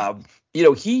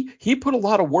 He put a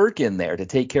lot of work in there to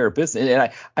take care of business,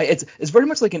 and it's very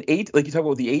much like like you talk about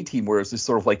with the A-Team, where it's just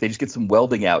sort of like they just get some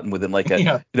welding out, and within like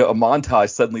a montage,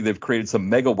 suddenly they've created some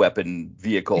mega weapon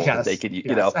vehicle that they can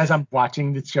As I'm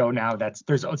watching the show now,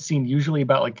 there's a scene usually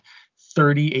about like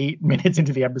 38 minutes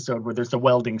into the episode where there's a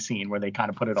welding scene where they kind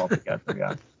of put it all together.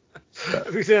 Yeah.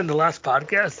 We said in the last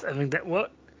podcast, I think that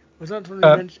what was that? We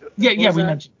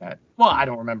mentioned that. Well, I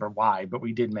don't remember why, but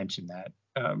we did mention that.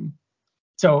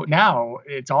 So now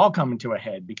it's all coming to a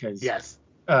head because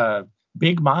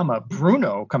Big Mama,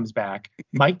 Bruno comes back,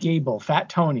 Mike Gable, Fat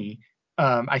Tony,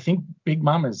 I think Big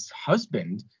Mama's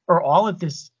husband, are all at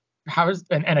this house,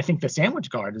 and I think the sandwich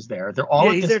guard is there. They're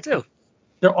all he's there too.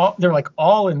 They're like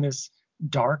all in this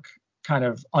dark kind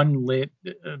of unlit.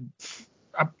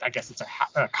 I guess it's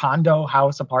a condo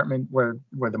house apartment where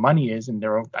the money is, and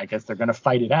I guess they're gonna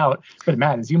fight it out. But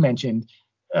Matt, as you mentioned,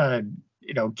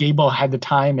 Gable had the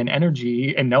time and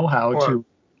energy and know-how to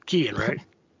Keaton, right?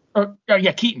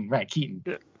 Keaton, right? Keaton,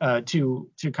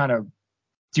 to kind of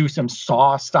do some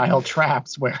Saw style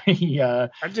traps where he. I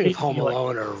think Home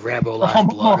Alone or Rambo Last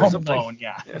Blood or something. Home Alone,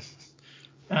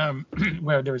 yeah.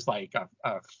 Where there's like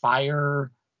a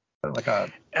fire, like a.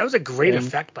 That was a great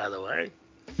effect, by the way.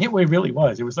 It really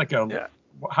was. It was like a. Yeah.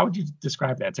 How would you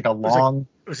describe that? It's like a long.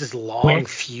 It was this long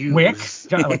fuse. Wick.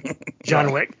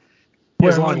 John Wick.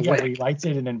 Where he lights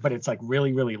it, but it's like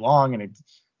really, really long, and it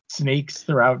snakes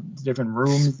throughout different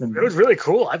rooms. And it was really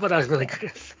cool. I thought that was really good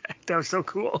effect. That was so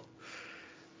cool.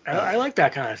 I like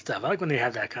that kind of stuff. I like when they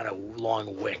have that kind of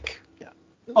long wick. Yeah.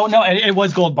 Oh no, it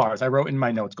was gold bars. I wrote in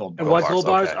my notes gold bars. It was gold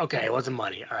bars. Okay, it wasn't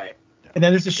money. All right. And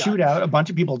then there's a shootout. A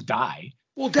bunch of people die.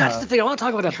 Well, that's the thing. I want to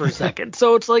talk about that for a second.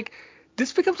 So it's like.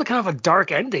 This becomes a kind of a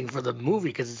dark ending for the movie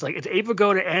because it's like it's Abe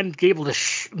Vigoda and Gable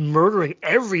just murdering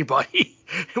everybody.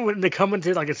 And when they come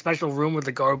into like a special room with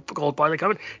the gold bar, they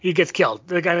come in, he gets killed.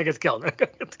 The guy that gets killed.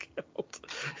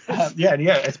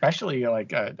 Especially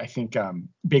like I think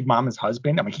Big Mama's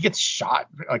husband. I mean, he gets shot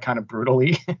like kind of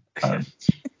brutally.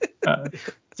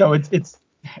 So it's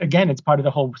again, it's part of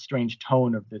the whole strange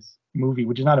tone of this movie,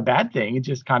 which is not a bad thing. It's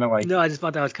just kind of like. No, I just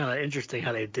thought that was kind of interesting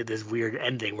how they did this weird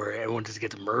ending where everyone just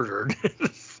gets murdered.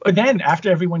 But then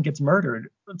after everyone gets murdered,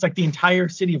 it's like the entire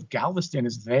city of Galveston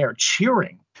is there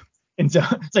cheering. And so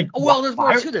it's like, well, there's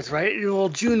more to this, right? Well,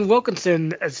 June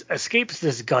Wilkinson escapes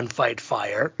this gunfight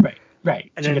fire.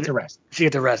 Right. And she then gets arrested. She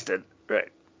gets arrested. Right.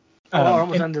 Well,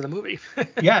 almost under the movie.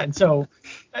 Yeah, and so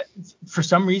for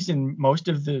some reason, most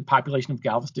of the population of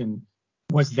Galveston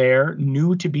was there,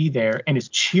 knew to be there, and is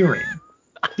cheering.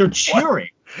 They're cheering.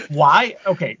 Why?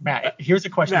 Okay, Matt, here's a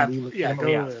question we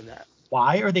legitimately ask.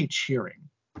 Why are they cheering?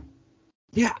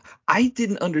 Yeah, I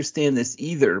didn't understand this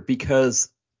either because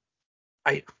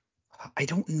I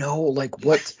don't know, like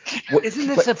what isn't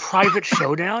this a private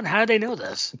showdown? How do they know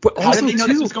this? But also, how do they know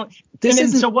this was going?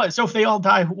 So what? So if they all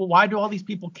die, why do all these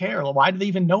people care? Why do they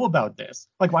even know about this?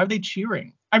 Like, why are they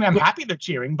cheering? I mean, I'm happy they're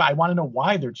cheering, but I want to know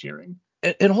why they're cheering.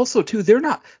 And also, too, they're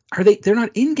not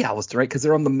in Galveston, right? Because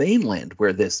they're on the mainland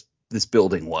where this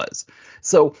building was.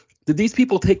 So did these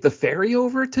people take the ferry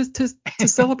over to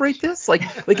celebrate this? Like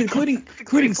including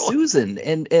Susan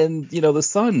and the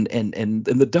son and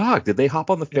the dog. Did they hop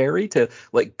on the ferry to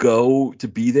like go to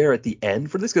be there at the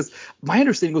end for this? Because my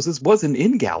understanding was this wasn't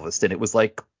in Galveston. It was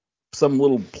like some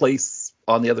little place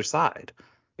on the other side.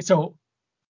 So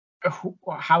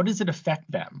how does it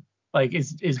affect them? Like,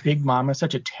 is Big Mama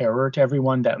such a terror to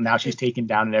everyone that now she's taken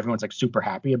down and everyone's like super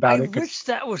happy about it? I wish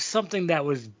that was something that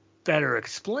was better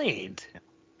explained.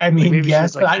 I mean,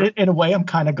 yes, but in a way, I'm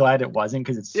kind of glad it wasn't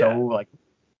because it's so like,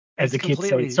 as the kids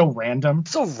say, it's so random.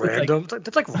 So random.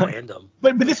 That's like random.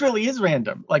 But this really is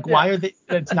random. Like, why are they?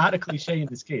 It's not a cliche in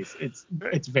this case.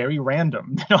 It's very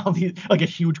random. All these, like, a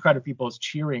huge crowd of people is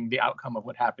cheering the outcome of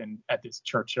what happened at this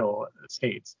Churchill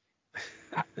Estates.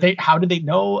 How did they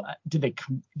know? Did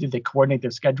they coordinate their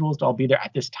schedules to all be there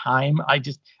at this time? I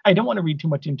don't want to read too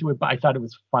much into it, but I thought it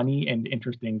was funny and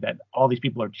interesting that all these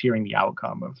people are cheering the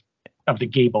outcome of the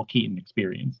Gable Keaton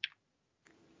experience,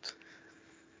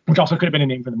 which also could have been a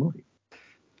name for the movie.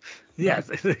 Yes.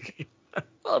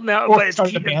 Well, now, or but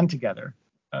started a band together.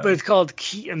 But it's called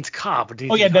Keaton's Cop.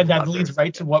 That leads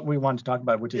right to what we want to talk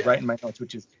about, which is right in my notes,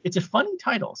 which is it's a funny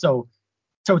title. So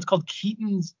it's called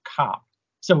Keaton's Cop.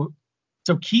 So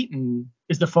Keaton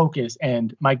is the focus,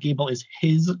 and Mike Gable is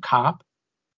his cop,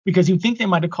 because you'd think they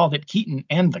might have called it Keaton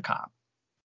and the Cop,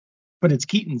 but it's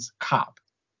Keaton's Cop.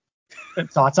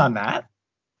 Thoughts on that?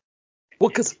 Well,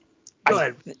 because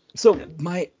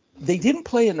they didn't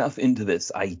play enough into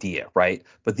this idea, right?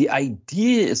 But the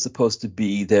idea is supposed to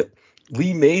be that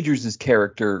Lee Majors'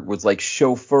 character was like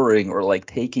chauffeuring or like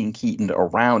taking Keaton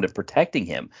around and protecting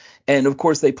him. And of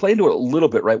course, they play into it a little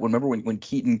bit, right? Remember when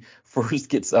Keaton first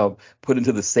gets put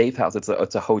into the safe house, it's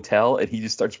a hotel, and he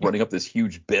just starts running up this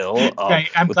huge bill.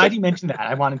 I'm glad you mentioned that.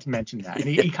 I wanted to mention that. And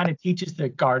he kind of teaches the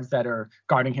guards that are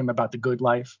guarding him about the good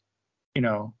life. They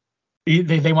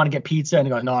want to get pizza, and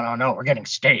he goes, no, we're getting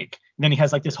steak. And then he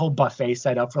has like this whole buffet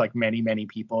set up for like many, many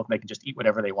people, and they can just eat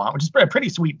whatever they want, which is a pretty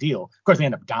sweet deal. Of course, they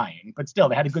end up dying, but still,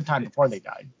 they had a good time before they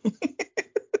died.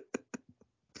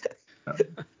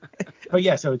 But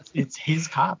yeah, so it's his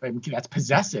cop, and that's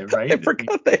possessive, right? I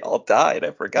forgot they all died.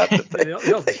 I forgot that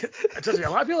a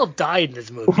lot of people died in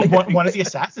this movie. One of the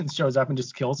assassins shows up and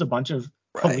just kills a bunch of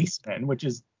policemen, which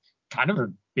is kind of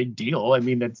a big deal. I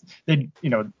mean,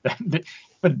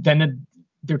 but then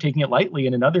they're taking it lightly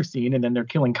in another scene, and then they're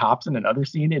killing cops in another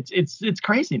scene. It's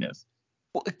craziness.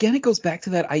 Well, again, it goes back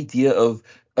to that idea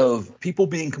of people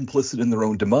being complicit in their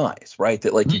own demise, right?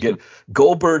 That like you get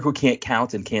Goldberg, who can't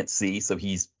count and can't see, so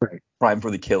he's prime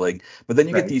for the killing. But then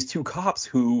you get these two cops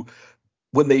who,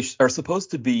 when they are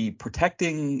supposed to be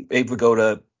protecting Abe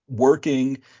Vigoda,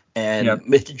 working and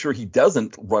making sure he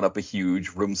doesn't run up a huge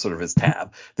room service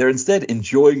tab, they're instead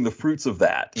enjoying the fruits of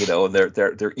that, and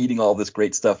they're eating all this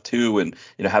great stuff too, and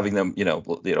having them, I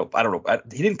don't know,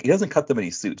 he doesn't cut them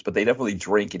any suits, but they definitely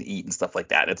drink and eat and stuff like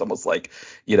that. It's almost like,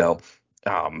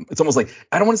 it's almost like,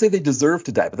 I don't want to say they deserve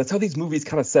to die, but that's how these movies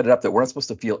kind of set it up, that we're not supposed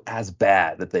to feel as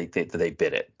bad that they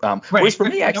bit it. Whereas for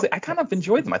me, actually, I kind of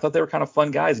enjoyed them. I thought they were kind of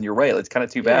fun guys, and you're right, it's kind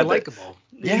of too bad. Likeable.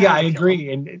 Yeah, I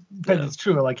agree, but it's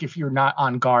true. Like, if you're not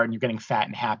on guard and you're getting fat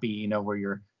and happy, where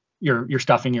you're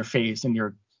stuffing your face and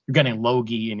you're getting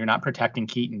logy and you're not protecting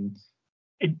Keaton,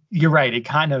 you're right. It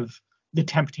kind of, the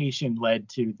temptation led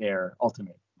to their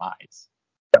ultimate demise.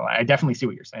 So I definitely see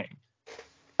what you're saying.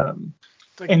 And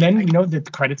then, the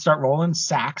credits start rolling,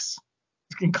 sax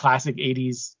in classic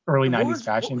 80s, early 90s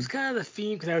fashion. What was kind of the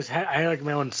theme? Because I had like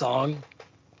my own song.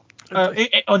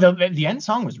 The end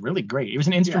song was really great. It was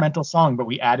an instrumental song, but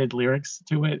we added lyrics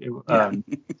to it.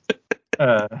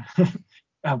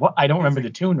 I don't remember the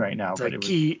tune right now. It's but like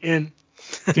Keaton.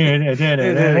 Keaton.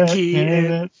 Yeah.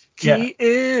 Keaton. Yeah.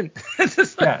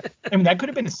 I mean, that could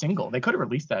have been a single. They could have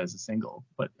released that as a single,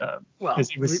 but Well,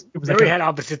 because it was they like already had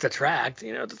opposites attract,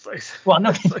 just like. well,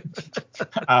 no.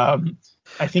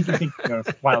 I think you think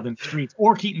Wild in the Streets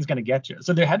or Keaton's Gonna Get You.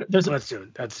 So there's That's true.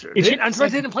 That's true. It should I'm be surprised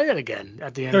said, they didn't play that again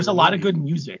at the end. there's of a the lot movie. of good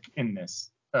music in this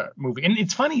movie, and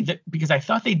it's funny that because I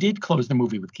thought they did close the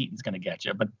movie with Keaton's Gonna Get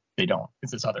You, but they don't.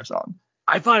 It's this other song.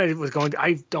 I thought it was going.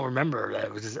 I don't remember that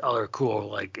it was this other cool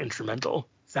like instrumental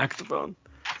saxophone.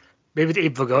 Maybe it's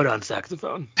Abe Vigoda on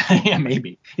saxophone. Yeah,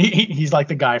 maybe he's like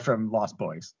the guy from Lost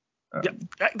Boys. Yeah,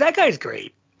 that guy's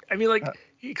great. I mean, like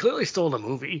he clearly stole the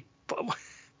movie. But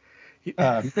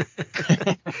I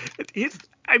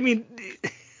mean,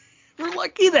 we're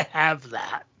lucky to have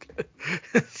that.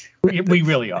 we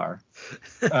really are.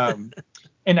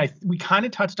 And we kind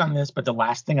of touched on this, but the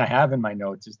last thing I have in my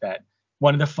notes is that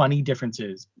one of the funny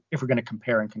differences, if we're going to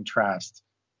compare and contrast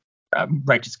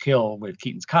Righteous Kill with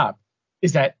Keaton's Cop,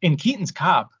 is that in Keaton's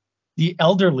Cop, the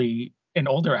elderly and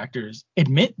older actors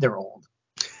admit they're old.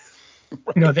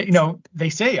 Right.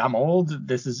 They say I'm old.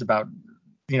 This is about,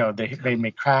 they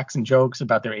make cracks and jokes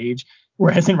about their age.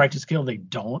 Whereas in Righteous Kill, they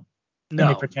don't. No.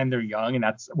 And they pretend they're young, and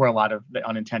that's where a lot of the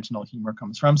unintentional humor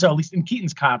comes from. So at least in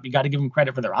Keaton's Cop, you got to give them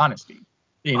credit for their honesty.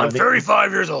 I'm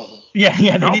 35 years old. Yeah,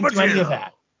 they didn't do any of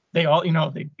that. They all,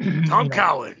 Tom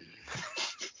Cowan.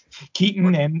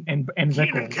 Keaton and Keaton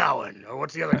Rickles. and Cowan, or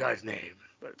what's the other guy's name?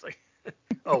 But it's like,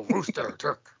 Rooster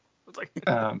Turk. It's like.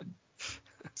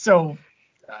 So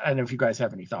I don't know if you guys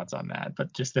have any thoughts on that,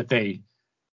 but just that they.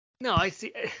 No, I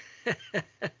see.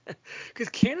 Because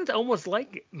Canon's almost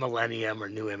like Millennium or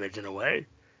New Image in a way.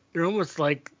 They're almost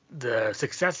like the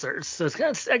successors. So it's kind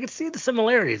of, I can see the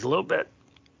similarities a little bit.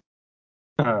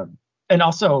 And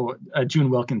also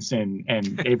June Wilkinson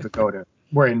and Abe Vigoda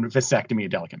were in Vasectomy, A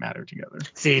Delicate Matter together.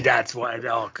 See, that's why it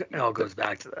all goes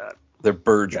back to that. They're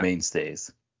Burge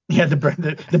mainstays. Yeah,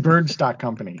 the Burge stock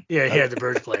company. Yeah, the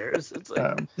Burge players. It's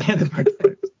like... the Burge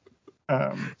players.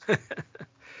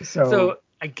 So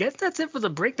I guess that's it for the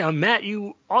breakdown. Matt,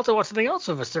 you also watched something else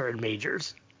with a certain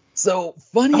Majors. So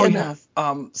funny enough,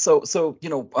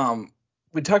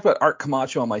 we talked about Art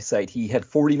Camacho on my site. He had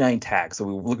 49 tags, so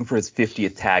we were looking for his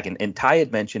 50th tag. And Ty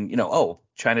had mentioned,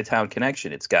 Chinatown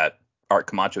Connection. It's got Art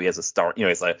Camacho. He has a star, he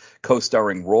has a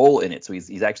co-starring role in it. So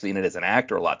he's actually in it as an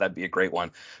actor a lot. That'd be a great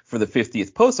one for the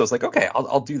 50th post. So I was like, okay,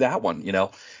 I'll do that one,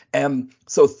 And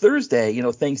so Thursday,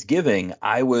 Thanksgiving,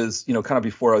 I was, kind of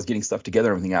before I was getting stuff together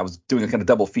and everything, I was doing a kind of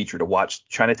double feature to watch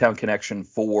Chinatown Connection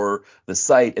for the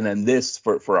site and then this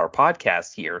for our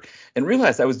podcast here, and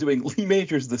realized I was doing Lee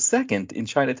Majors the second in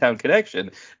Chinatown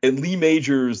Connection and Lee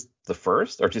Majors the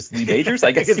first, or just Lee Majors,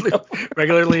 I guess.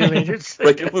 Regular Lee Majors.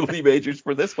 Regular Lee Majors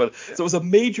for this one. So it was a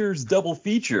Majors double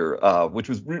feature, which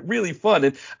was really fun.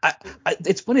 And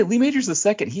it's funny, Lee Majors the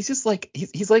second, he's just like,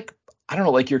 he's like, I don't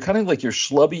know, like you're kind of like your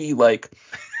schlubby, like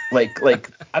I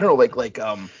don't know,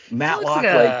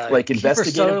 Matlock, like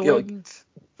investigative.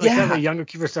 Kind of a younger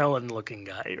Kiefer Sutherland looking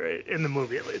guy, right? In the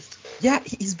movie, at least. Yeah,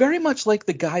 he's very much like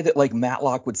the guy that like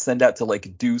Matlock would send out to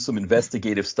like do some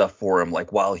investigative stuff for him,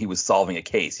 like while he was solving a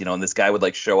case, and this guy would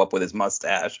like show up with his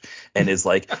mustache and his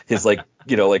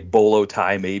bolo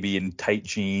tie maybe and tight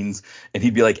jeans, and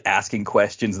he'd be like asking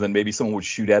questions, and then maybe someone would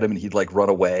shoot at him and he'd like run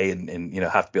away and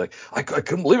have to be like, I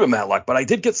couldn't believe it, Matlock, but I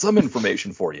did get some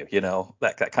information for you,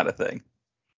 that kind of thing.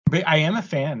 But I am a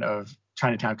fan of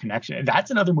Chinatown Connection.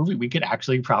 That's another movie we could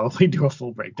actually probably do a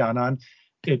full breakdown on.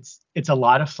 It's a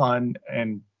lot of fun,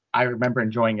 and I remember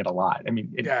enjoying it a lot. I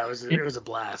mean, it was a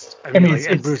blast.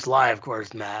 And Bruce Lai, of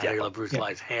course, Matt. I love Bruce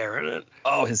Lai's hair in it.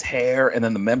 Oh, his hair, and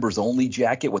then the members only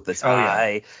jacket with the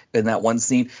tie in that one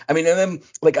scene. I mean, and then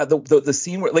like the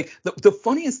scene where like the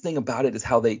funniest thing about it is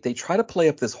how they try to play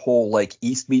up this whole like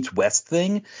East meets West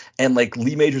thing, and like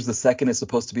Lee Majors II is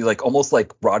supposed to be like almost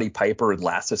like Roddy Piper and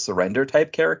Last to Surrender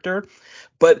type character.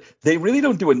 But they really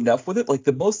don't do enough with it. Like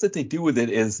the most that they do with it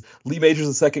is Lee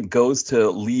Majors II goes to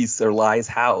Lai's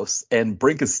house, and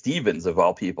Brinka Stevens, of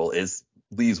all people, is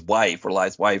Lee's wife or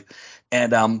Lai's wife.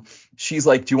 And she's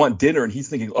like, do you want dinner? And he's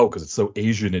thinking, because it's so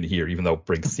Asian in here, even though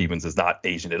Brinka Stevens is not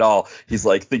Asian at all. He's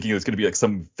like thinking it's going to be like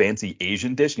some fancy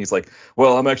Asian dish. And he's like,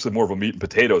 well, I'm actually more of a meat and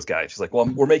potatoes guy. She's like, well,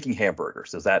 we're making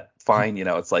hamburgers. Is that fine?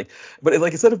 It's like, but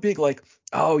like instead of being like,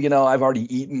 I've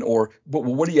already eaten, or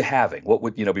what are you having? What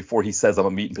would, before he says I'm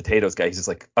a meat and potatoes guy, he's just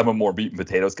like, I'm a more meat and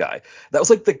potatoes guy. That was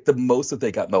like the most that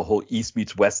they got in the whole East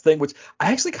meets West thing, which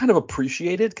I actually kind of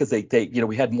appreciated because they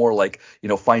we had more like,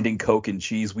 finding Coke and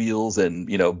cheese wheels and,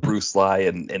 Bruce Lai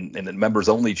and members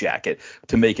only jacket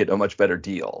to make it a much better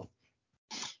deal.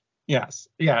 Yes.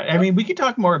 Yeah. I mean, we could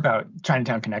talk more about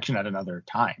Chinatown Connection at another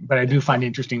time, but I do find it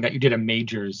interesting that you did a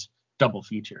Majors double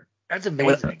feature. That's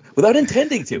amazing. Without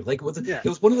intending to. Like, Yeah. it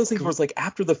was one of those things where it's like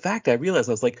after the fact, I realized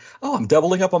I was like, oh, I'm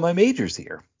doubling up on my majors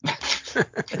here.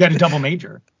 You got a double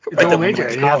major. Double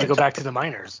major. You have to go back to the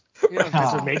minors.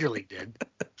 That's what Major League did.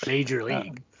 Major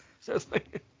League. So it's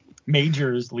like,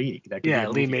 Majors League. That could be a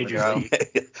Lee movie. Majors League.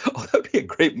 Oh, that would be a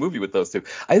great movie with those two.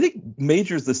 I think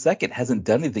Majors the Second hasn't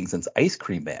done anything since Ice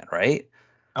Cream Man, right?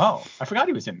 Oh, I forgot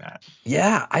he was in that.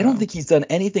 Yeah, I don't think he's done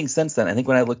anything since then. I think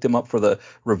when I looked him up for the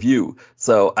review,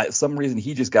 for some reason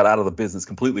he just got out of the business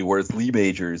completely, whereas Lee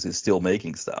Majors is still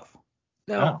making stuff.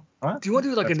 No. Do you want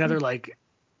to do another good.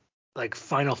 like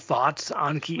final thoughts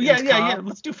on Keaton's Yeah.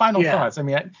 Let's do final thoughts. I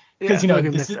mean, because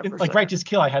this is like Righteous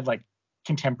Kill. I had like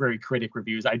contemporary critic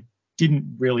reviews. I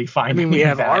didn't really find. I mean, we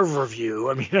have that. our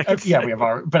review. I mean, we have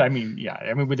our. But I mean,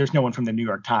 there's no one from the New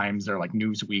York Times or like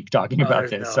Newsweek talking about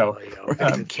this.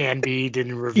 Vincent Canby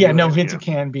didn't review. Yeah, no, Vincent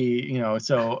Canby.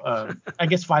 So I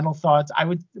guess final thoughts.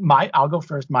 I'll go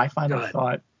first. My final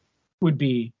thought would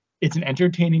be it's an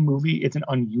entertaining movie. It's an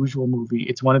unusual movie.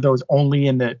 It's one of those only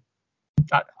in the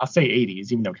I'll say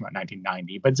 80s, even though it came out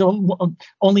 1990, but it's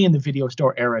only in the video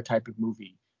store era type of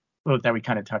movie that we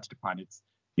kind of touched upon. It's,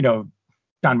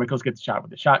 John Rickles gets shot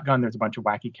with a shotgun. There's a bunch of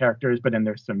wacky characters, but then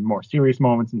there's some more serious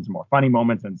moments and some more funny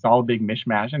moments, and it's all a big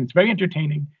mishmash, and it's very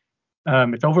entertaining.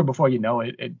 It's over before you know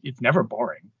it. It's never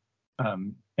boring.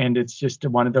 And it's just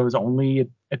one of those only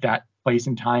at that place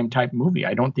and time type movie.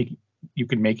 I don't think you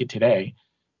could make it today.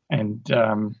 And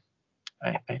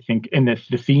I think, and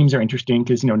the themes are interesting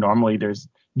because, normally there's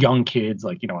young kids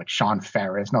like Sean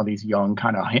Ferris and all these young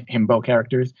kind of himbo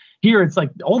characters. Here it's like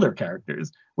older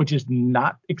characters, which is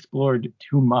not explored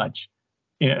too much,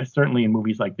 certainly in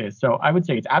movies like this. So I would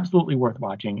say it's absolutely worth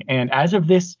watching. And as of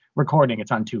this recording,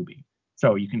 it's on Tubi.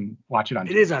 So you can watch it on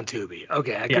Tubi. It is on Tubi.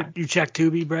 Okay. You checked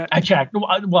Tubi, Brett? I checked. Well,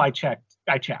 I checked,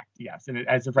 yes. And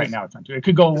as of right now, it's on Tubi. It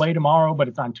could go away tomorrow, but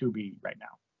it's on Tubi right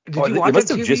now. They must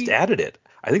have just added it.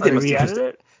 I think they must have just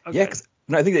added it. Okay. Yeah,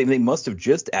 no, I think they must have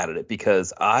just added it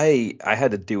because I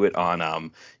had to do it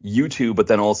on YouTube, but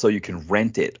then also you can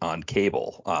rent it on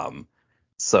cable.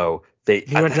 So you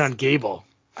went on Gable.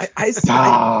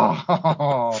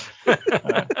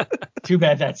 Too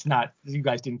bad that's not. You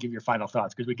guys didn't give your final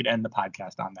thoughts because we could end the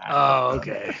podcast on that. Oh,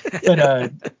 okay.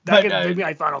 That could be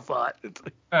my final thought.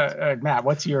 Matt,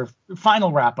 what's your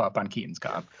final wrap up on Keaton's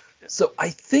Cop? So I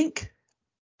think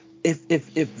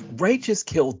if Righteous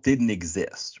Kill didn't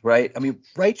exist, right? I mean,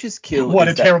 Righteous Kill. What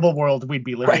a terrible world we'd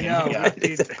be living in. Yeah,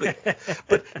 exactly.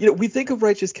 But we think of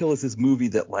Righteous Kill as this movie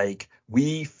that like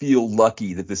we feel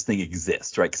lucky that this thing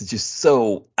exists, right? Because it's just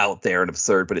so out there and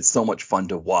absurd, but it's so much fun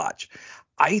to watch.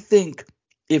 I think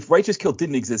if Righteous Kill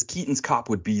didn't exist, Keaton's Cop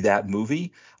would be that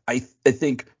movie. I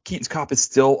think Keaton's Cop is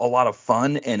still a lot of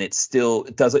fun, and it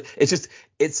does it.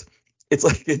 It's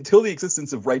like until the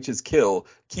existence of Righteous Kill,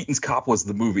 Keaton's Cop was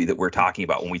the movie that we're talking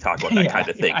about when we talk about that kind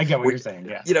of thing. I get what you're saying,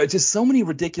 yeah. Just so many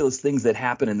ridiculous things that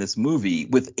happen in this movie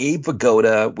with Abe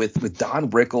Vigoda, with Don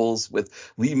Rickles, with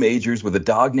Lee Majors, with a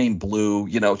dog named Blue,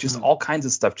 just all kinds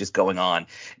of stuff just going on.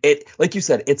 It, like you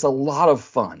said, it's a lot of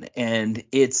fun, and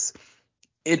it's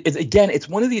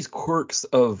one of these quirks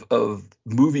of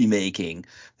movie making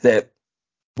that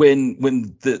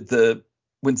when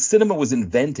cinema was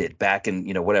invented back in,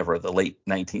 whatever, the late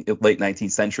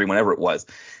 19th century, whenever it was,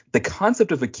 the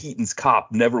concept of a Keaton's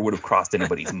Cop never would have crossed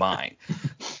anybody's mind.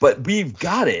 But we've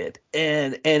got it,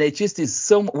 and it just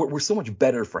is we're so much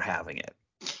better for having it.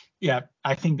 Yeah,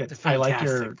 I think that's I like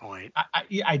your point.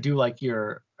 I do like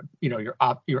your your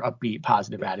upbeat,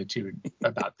 positive attitude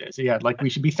about this. Yeah, like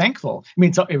we should be thankful. I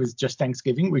mean, it was just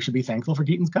Thanksgiving. We should be thankful for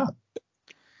Keaton's Cop.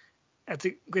 That's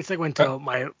a great segue into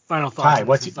my final thoughts. Hi,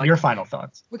 what's your final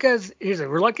thoughts? Because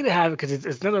we're lucky to have it because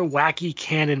it's another wacky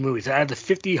canon movie. So out of the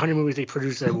 50, 100 movies they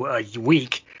produce a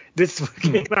week, this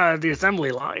came out of the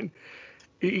assembly line.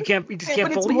 You just can't believe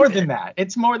it. It's more than that.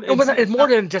 It's more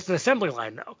than just an assembly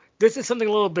line, though. This is something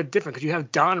a little bit different because you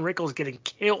have Don Rickles getting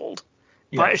killed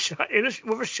by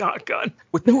with a shotgun.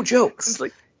 With no jokes. It's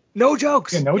like, no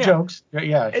jokes. Yeah, jokes.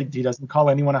 Yeah, he doesn't call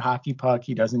anyone a hockey puck.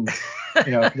 He doesn't,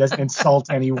 he doesn't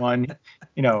insult anyone.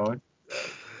 You're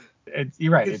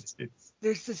right. It's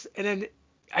there's this, and then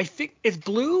I think is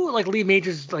Blue like Lee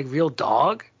Majors' like real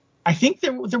dog. I think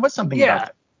there was something about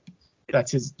that.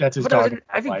 That's his dog.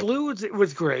 I think Blue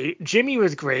was great. Jimmy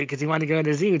was great because he wanted to go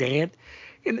into zoo dance,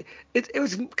 and it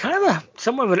was kind of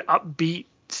somewhat of an upbeat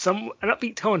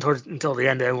tone until the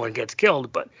end. Everyone gets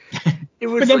killed, but it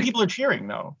was. But then people are cheering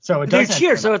though, so they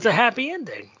cheer. So it's a happy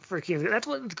ending for Keaton. That's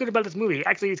what's good about this movie.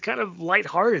 Actually, it's kind of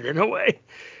lighthearted in a way.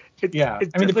 Yeah,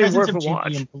 it's I mean the definitely presence worth of a Jimmy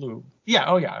watch. and Blue. Yeah,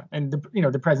 oh yeah, and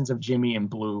the presence of Jimmy and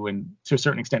Blue, and to a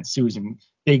certain extent Susan,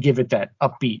 they give it that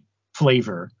upbeat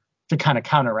flavor to kind of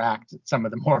counteract some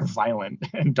of the more violent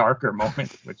and darker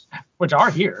moments, which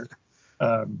are here.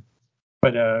 Yeah.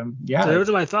 So those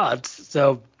are my thoughts.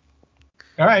 So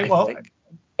All right, well,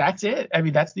 that's it. I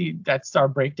mean, that's our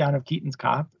breakdown of Keaton's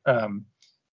Cop.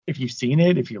 If you've seen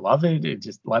it, if you love it,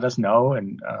 just let us know.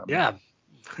 And yeah.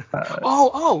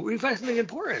 We found something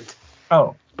important.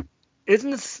 Oh.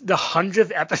 Isn't this the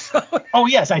 100th episode? Oh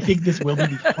yes, I think this will be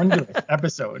the 100th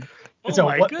episode. So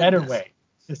what goodness. better way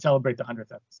to celebrate the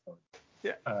 100th episode?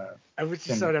 Yeah. I wish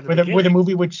you started at the with beginning. with a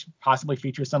movie which possibly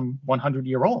features some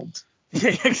 100-year-olds.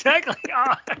 Yeah, exactly.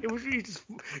 You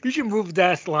should move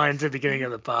that line to the beginning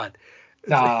of the pod.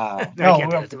 No,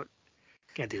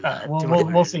 can't do that.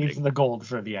 We'll save the gold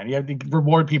for the end. You have to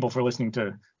reward people for listening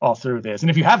to all through this. And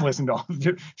if you have listened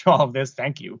to all of this,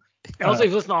 thank you. And also, if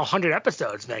you listen to all 100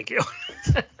 episodes, thank you.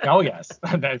 Oh, yes.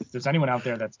 If there's anyone out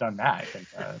there that's done that,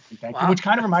 thank you. Which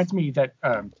kind of reminds me that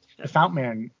the Fountain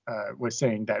Man was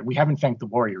saying that we haven't thanked the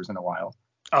Warriors in a while.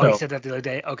 Oh, he said that the other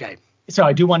day? Okay. So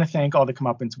I do want to thank all the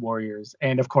Comeuppance Warriors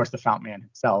and, of course, the Fountain Man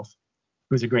himself,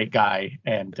 who's a great guy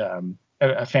and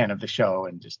a fan of the show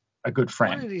and just a good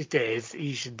friend. One of these days,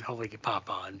 he should hopefully pop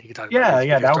on. He could talk about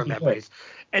his that would be memories.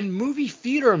 Good. And movie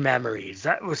theater memories.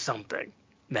 That was something.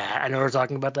 Matt, I know we're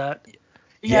talking about that.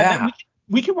 Yeah.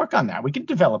 We can work on that. We can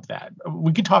develop that.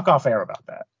 We can talk off air about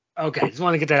that. Okay. Just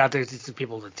want to get that out there to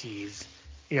people to tease.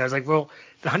 It's like, well,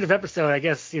 the 100th episode, I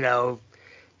guess, you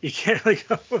can't really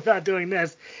go without doing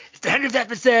this. It's the 100th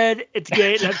episode. It's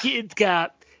great. Love Keaton's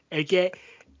Cop. Okay.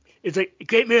 It's like a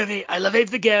great movie. I love Abe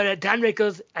Vigoda. Don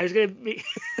Rickles. I was gonna be.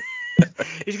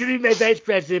 He's gonna be my vice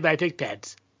president, but I picked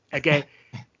Pence. Okay.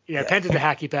 Pence is a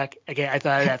hockey puck. Okay. I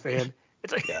thought of that for him.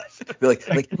 It's like,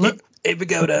 Abe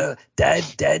Vigoda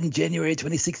died in January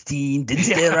 2016. Didn't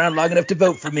stay around long enough to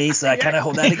vote for me, so I kind of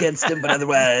hold that against him. But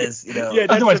otherwise,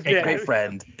 otherwise, great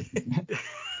friend.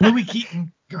 Louis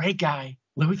Keaton, great guy.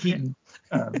 Louis Keaton.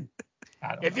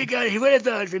 If he would have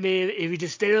voted for me if he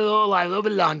just stayed alive a little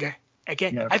bit longer.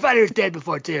 Okay. Yeah. I thought he was dead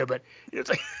before too, but it's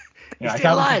like he's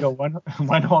still alive. I thought we could go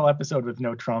one whole episode with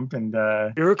no Trump, and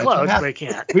we were close, but I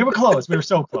can't. We were close. We were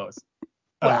so close.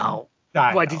 Wow.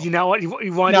 What did you know? What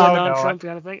you wanted a non-Trump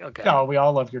kind of thing? Okay. No, we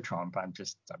all love your Trump. I'm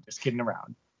just kidding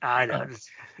around. I know, just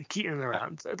Keaton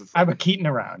around. I'm a Keaton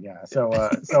around, yeah.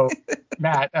 So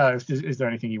Matt, is there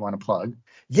anything you want to plug?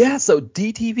 Yeah, so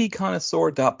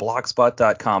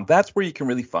dtvconnoisseur.blogspot.com. That's where you can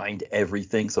really find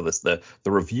everything. So the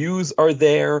reviews are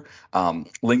there,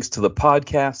 links to the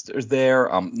podcast are there,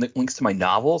 links to my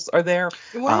novels are there.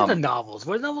 What are the novels?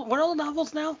 What are the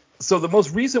novels now? So the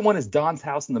most recent one is Don's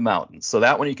House in the Mountains. So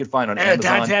that one you can find on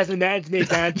Amazon. Don's House in the Mountains,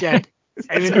 Don Chad.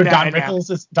 Don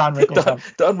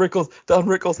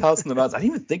Rickles' House in the Mountains. I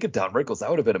didn't even think of Don Rickles. That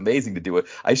would have been amazing to do it.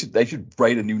 I should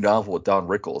write a new novel with Don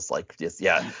Rickles. I can just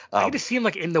see him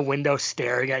like in the window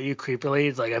staring at you creepily.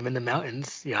 It's like, I'm in the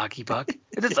mountains, you hockey puck.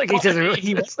 It's like he doesn't really.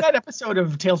 He was that episode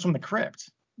of Tales from the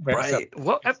Crypt. Right.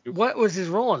 What was his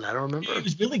role in that? I don't remember. He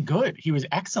was really good. He was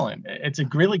excellent. It's a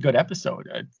really good episode.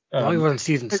 He was in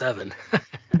season 7.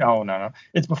 No.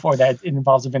 It's before that. It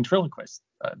involves a ventriloquist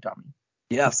dummy.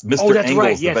 Yes, Mr. That's Engels,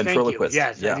 right. the ventriloquist.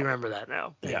 Yes, I do remember that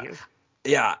now. Thank you.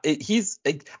 Yeah, because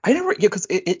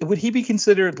would he be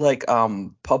considered like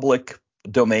public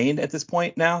domain at this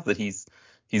point now that he's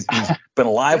been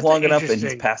alive long enough and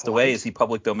he's passed away? Is he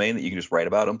public domain that you can just write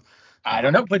about him? I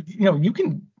don't know, but you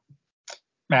can,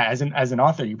 Matt, as an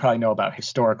author, you probably know about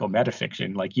historical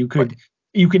metafiction. Like you could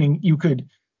include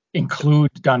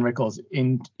Don Rickles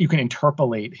you can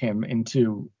interpolate him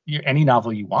into any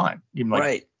novel you want.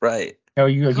 Right.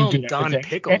 You do Don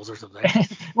Pickles or something.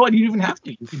 Well, you don't even have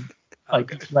to. You can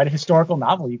write a historical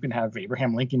novel. You can have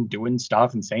Abraham Lincoln doing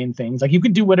stuff and saying things. Like you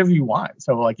can do whatever you want.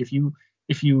 So like if you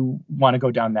want to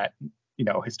go down that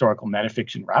historical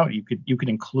metafiction route, you could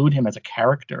include him as a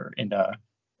character in a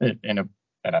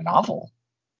novel.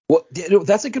 Well,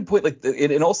 that's a good point.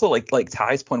 And also like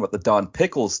Ty's point about the Don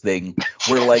Pickles thing,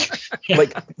 where like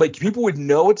people would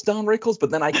know it's Don Rickles,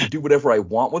 but then I could do whatever I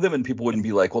want with him, and people wouldn't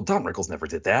be like, well, Don Rickles never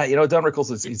did that. Don Rickles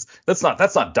that's not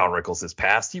Don Rickles'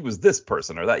 past. He was this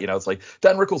person or that. It's like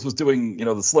Don Rickles was doing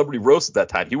the celebrity roast at that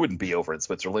time. He wouldn't be over in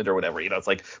Switzerland or whatever. It's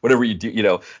like whatever you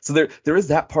do. So there is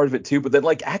that part of it too. But then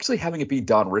like actually having it be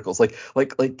Don Rickles, like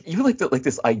even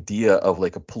this idea of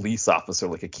like a police officer,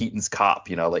 like a Keaton's Cop.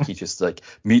 Like he just like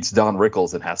meets Don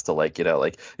Rickles and has to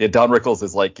Don Rickles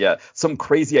is like some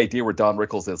crazy idea where Don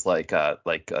Rickles is like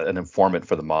an informant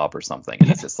for the mob or something, and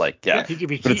it's just like but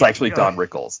it's actually Don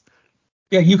Rickles.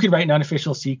 Yeah, you could write an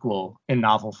unofficial sequel in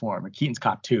novel form, a Keaton's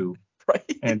Cop 2,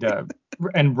 Right.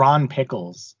 And Ron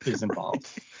Pickles is involved.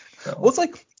 So. Well, it's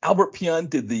like Albert Pion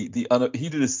did he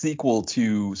did a sequel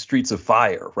to Streets of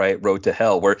Fire, right? Road to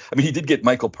Hell, where I mean he did get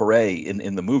Michael Pare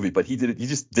in the movie, but he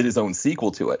just did his own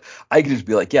sequel to it. I could just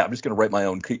be like, yeah, I'm just gonna write my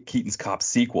own Keaton's Cop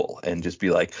sequel and just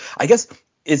be like, I guess.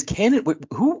 Is canon?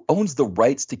 Who owns the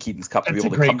rights to Keaton's Cop to be able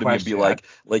to come to me and be like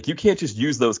you can't just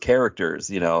use those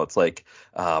characters, It's like,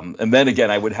 and then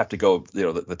again, I would have to go,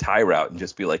 the tie route and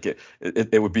just be like,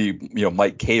 it would be,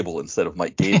 Mike Cable instead of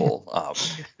Mike Gable.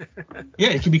 Yeah,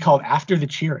 it could be called After the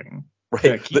Cheering.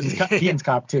 Right. Keaton's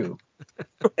Cop 2.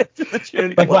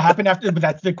 Right. Like what happened after? But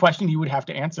that's the question you would have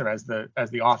to answer as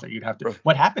the author. You'd have to.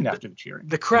 What happened after the cheering?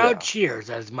 The crowd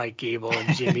cheers as Mike Gable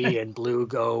and Jimmy and Blue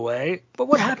go away. But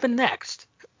what happened next?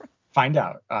 Find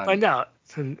out.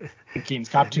 Keaton's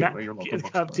Cop 2. Keaton's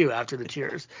Cop 2 after the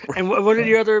cheers. And what are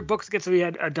your other books again? So we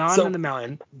had Dawn in the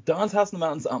Mountain. Dawn's House in the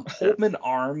Mountains, Holtman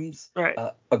Arms, right.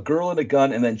 A Girl and a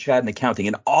Gun, and then Chad in Accounting.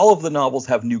 And all of the novels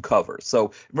have new covers.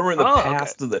 So remember in the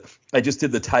past, I just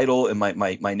did the title and my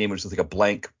name was just like a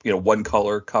blank, one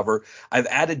color cover. I've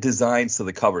added designs to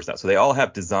the covers now. So they all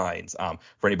have designs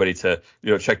for anybody to,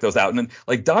 check those out. And then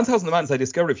like Dawn's House in the Mountains, I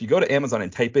discovered if you go to Amazon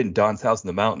and type in Dawn's House in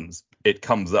the Mountains, it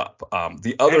comes up.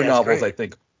 The other novels, great.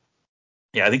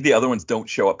 I think the other ones don't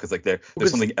show up because like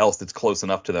there's something else that's close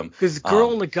enough to them. Because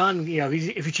Girl and the Gun,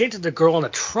 if you change it to Girl and a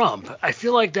Trump, I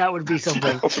feel like that would be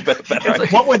something.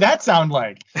 Like, what would that sound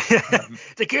like?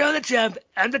 The girl and the Trump,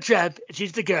 I'm the Trump, and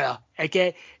she's the girl.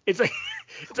 Okay, it's like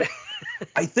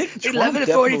I think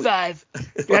 11:45.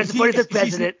 You have to support the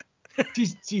president.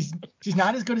 She's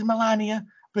not as good as Melania,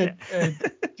 but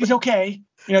she's okay.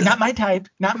 Not my type.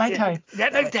 Not my type.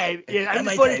 Not my type. Yeah, I'm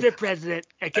the 45th president.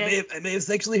 Okay. I may have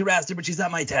sexually harassed her, but she's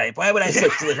not my type. Why would I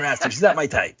sexually harass her? She's not my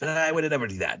type. I would never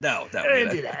do that. No. I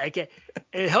wouldn't do that. Okay.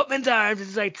 And Holtman's Arms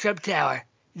is like Trump Tower.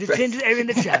 You just change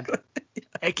everything to Trump.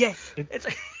 Okay. It's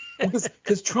like.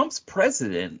 Because Trump's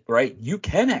president, right? You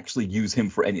can actually use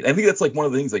him for anything. I think that's like one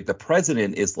of the things. Like the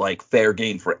president is like fair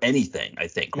game for anything. I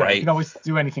think, right? You can always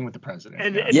do anything with the president.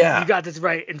 And you got this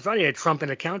right in front of you. Trump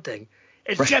in accounting.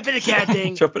 It's right. Trump in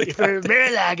accounting. For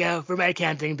Mar-a-Lago for my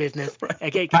accounting business. Right.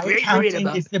 Okay. My accounting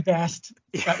is the best.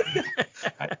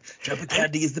 Trump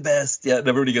accounting is the best. Yeah. And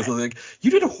everybody goes like, you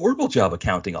did a horrible job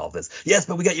accounting all this. Yes,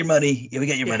 but we got your money. Yeah, we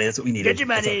got your money. That's what we needed. Get your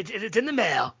money. It's in the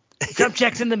mail. Trump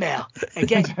checks in the mail.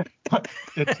 Okay.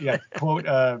 Quote.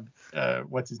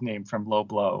 What's his name from Low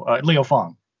Blow? Leo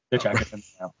Fong. The check is in the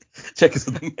mail. Check is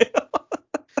in the mail.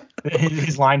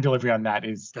 His line delivery on that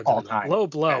is all time. Low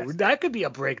Blow. Yes. That could be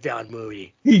a breakdown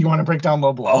movie. You want to break down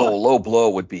Low Blow? Oh, Low Blow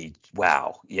would be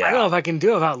wow. Yeah. I don't know if I can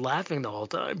do it without laughing the whole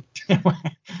time.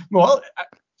 Well,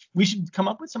 we should come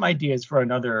up with some ideas for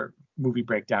another movie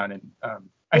breakdown.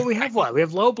 And we have what? We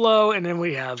have Low Blow, and then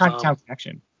we have Chinatown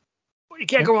Connection. You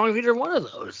can't go wrong with either one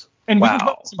of those. And we can come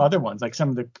up with some other ones, like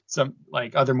some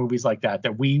like other movies like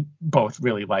that we both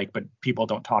really like, but people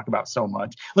don't talk about so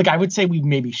much. Like I would say we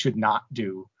maybe should not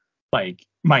do like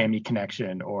Miami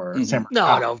Connection or San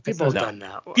Francisco. No, people have done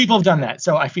that. People have done that.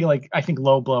 So I think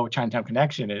Low Blow, Chinatown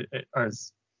Connection, or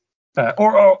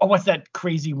what's that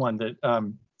crazy one that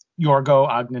Yorgo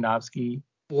Agnanovsky.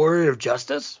 Warrior of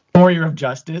Justice.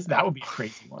 That would be a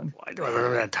crazy one. Why do I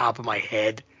remember that on top of my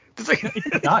head?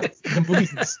 It's nuts. The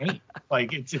movie's insane.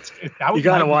 Like it's that. You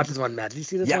gotta watch this one, Matt. Did you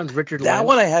see this one? Richard. That Lynch?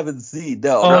 One I haven't seen.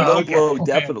 No, Low Blow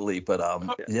definitely, but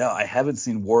I haven't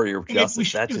seen Warrior of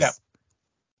Justice. That's just.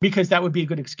 Because that would be a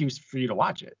good excuse for you to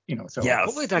watch it, So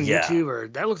hopefully it's on YouTube or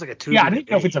that looks like a Tubi. Yeah, I don't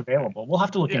know if it's available. We'll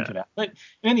have to look into that. But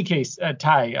in any case,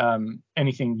 Ty,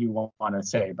 anything you want to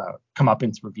say about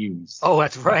Comeuppance Reviews? Oh,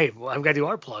 that's right. Well, I've got to do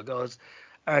our plug.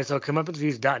 All right, so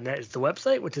comeupancereviews.net is the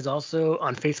website, which is also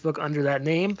on Facebook under that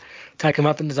name. Ty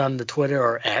Comeuppance is on the Twitter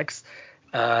or X.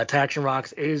 Ty Action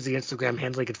Rocks is the Instagram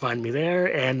handle. You can find me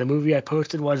there. And the movie I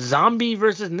posted was Zombie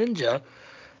versus Ninja.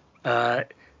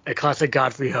 A classic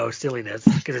Godfrey Ho silliness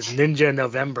because it's Ninja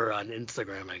November on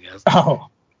Instagram, I guess. Oh.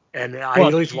 And I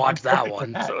at least watched that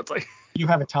one. So it's like. You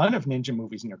have a ton of ninja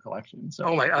movies in your collection. So.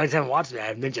 Oh my! I just haven't watched it. I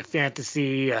have Ninja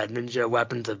Fantasy, Ninja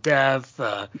Weapons of Death,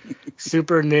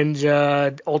 Super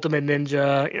Ninja, Ultimate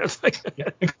Ninja. It's like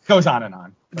it goes on and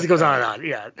on. It goes on and on.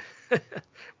 Yeah.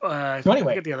 So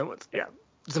anyway, get the other ones. Yeah,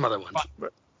 some other ones.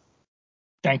 But.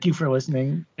 Thank you for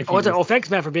listening.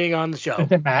 Thanks, Matt, for being on the show.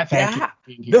 Matt, thank you for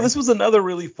being here. No, this was another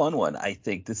really fun one. I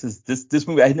think this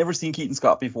movie. I had never seen Keaton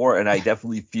Scott before, and I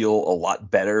definitely feel a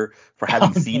lot better for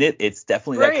having seen it. It's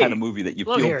definitely that kind of movie that you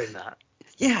Love feel. Hearing that.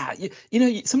 Yeah,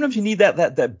 sometimes you need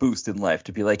that boost in life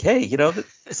to be like, hey,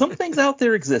 some things out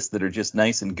there exist that are just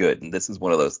nice and good, and this is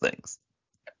one of those things.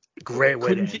 Great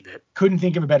way to end it. Couldn't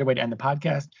think of a better way to end the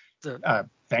podcast.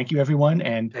 thank you, everyone,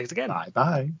 and thanks again.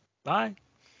 Bye. Bye.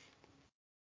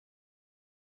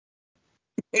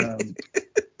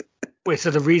 Wait, so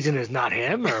the reason is not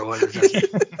him, or what is it?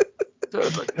 No,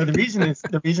 the reason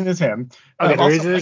is him. Okay, the Also, reason is